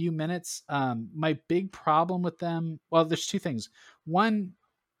a few minutes. My big problem with them, well, there's 2 things. One,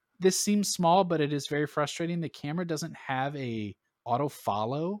 this seems small, but it is very frustrating. The camera doesn't have a auto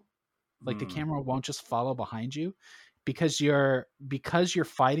follow. Like the camera won't just follow behind you. Because you're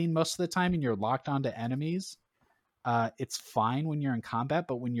fighting most of the time and you're locked onto enemies, it's fine when you're in combat,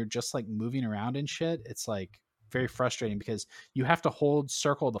 but when you're just like moving around and shit, it's like very frustrating because you have to hold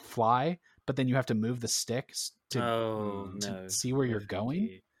circle to fly, but then you have to move the sticks to see where you're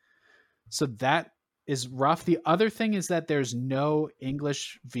going. So that is rough. The other thing is that there's no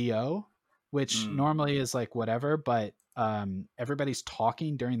English VO, which normally is like whatever, but everybody's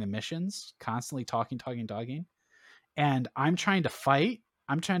talking during the missions, constantly talking. And I'm trying to fight.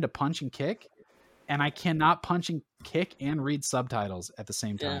 I'm trying to punch and kick, and I cannot punch and kick and read subtitles at the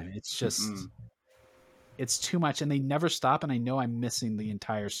same time. Yeah. It's just, it's too much, and they never stop. And I know I'm missing the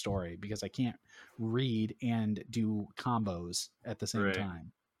entire story because I can't read and do combos at the same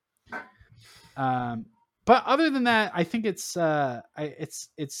time. But other than that, I think it's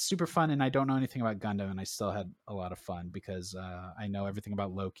super fun, and I don't know anything about Gundam, and I still had a lot of fun because I know everything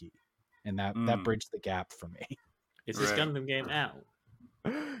about Loki, and that bridged the gap for me. Is this Gundam game out?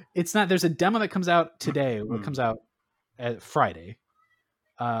 It's not. There's a demo that comes out today. It comes out at Friday,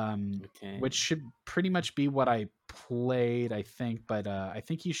 which should pretty much be what I played, I think. But I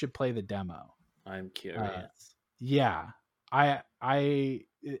think you should play the demo. I'm curious. Yeah, the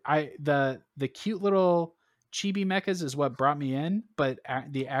cute little chibi mechas is what brought me in, but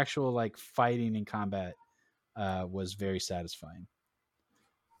the actual like fighting and combat was very satisfying.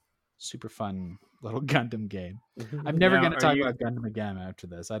 Super fun little Gundam game. I'm never going to talk about Gundam again after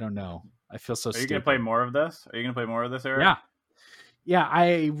this. I don't know. I feel so stupid. Are you going to play more of this? Eric? Yeah.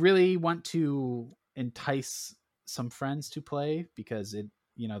 I really want to entice some friends to play because it,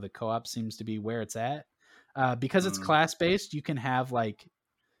 the co-op seems to be where it's at. Because it's class-based, you can have like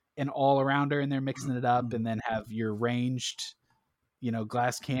an all-arounder and they're mixing it up, and then have your ranged,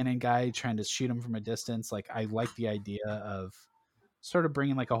 glass cannon guy trying to shoot him from a distance. Like, I like the idea of sort of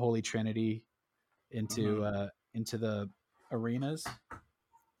bringing like a holy trinity into the arenas.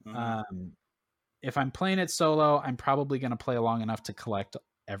 If I'm playing it solo, I'm probably going to play long enough to collect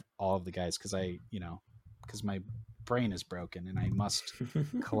all of the guys because my brain is broken and I must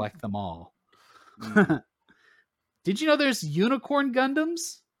collect them all. Did you know there's unicorn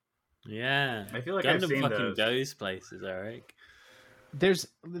Gundams? Yeah, I feel like Gundam I've seen fucking goes places, Eric.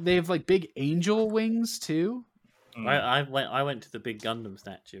 They have like big angel wings too. I went to the big Gundam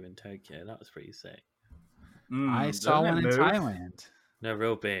statue in Tokyo. That was pretty sick. I saw one in Thailand. They're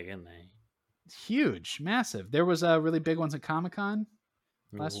real big, aren't they? Huge, massive. There was really big ones at Comic-Con.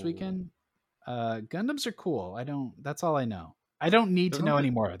 last weekend. Gundams are cool. That's all I know. I don't need to know any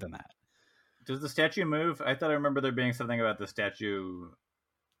more than that. Does the statue move? I thought I remember there being something about the statue.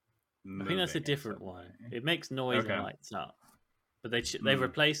 I think that's a different one. It makes noise and lights up. But they've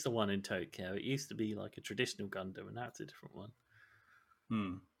replaced the one in Tokyo. It used to be like a traditional Gundam, and now it's a different one.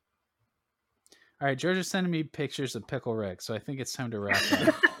 All right, George is sending me pictures of Pickle Rick, so I think it's time to wrap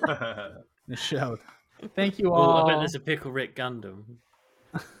up the show. Thank you all. Well, I bet there's a Pickle Rick Gundam.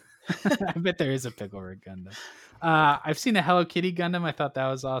 I bet there is a Pickle Rick Gundam. I've seen a Hello Kitty Gundam. I thought that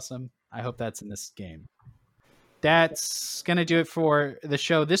was awesome. I hope that's in this game. That's going to do it for the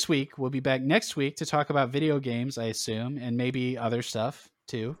show this week. We'll be back next week to talk about video games, I assume, and maybe other stuff,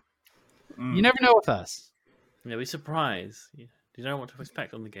 too. You never know with us. Yeah, we surprise. You don't know what to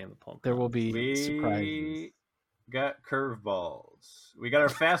expect on the Gamer Podcast. There will be surprises. We got curveballs. We got our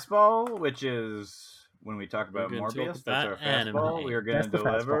fastball, which is when we talk about Morbius. That's our fastball. We're going to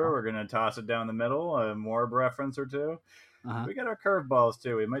deliver. We're going to toss it down the middle. A Morb reference or two. We got our curveballs,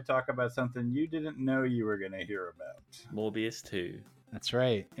 too. We might talk about something you didn't know you were going to hear about. Morbius 2. That's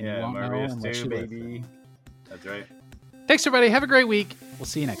right. And Morbius 2, baby. That's right. Thanks, everybody. Have a great week. We'll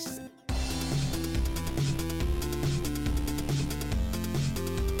see you next time.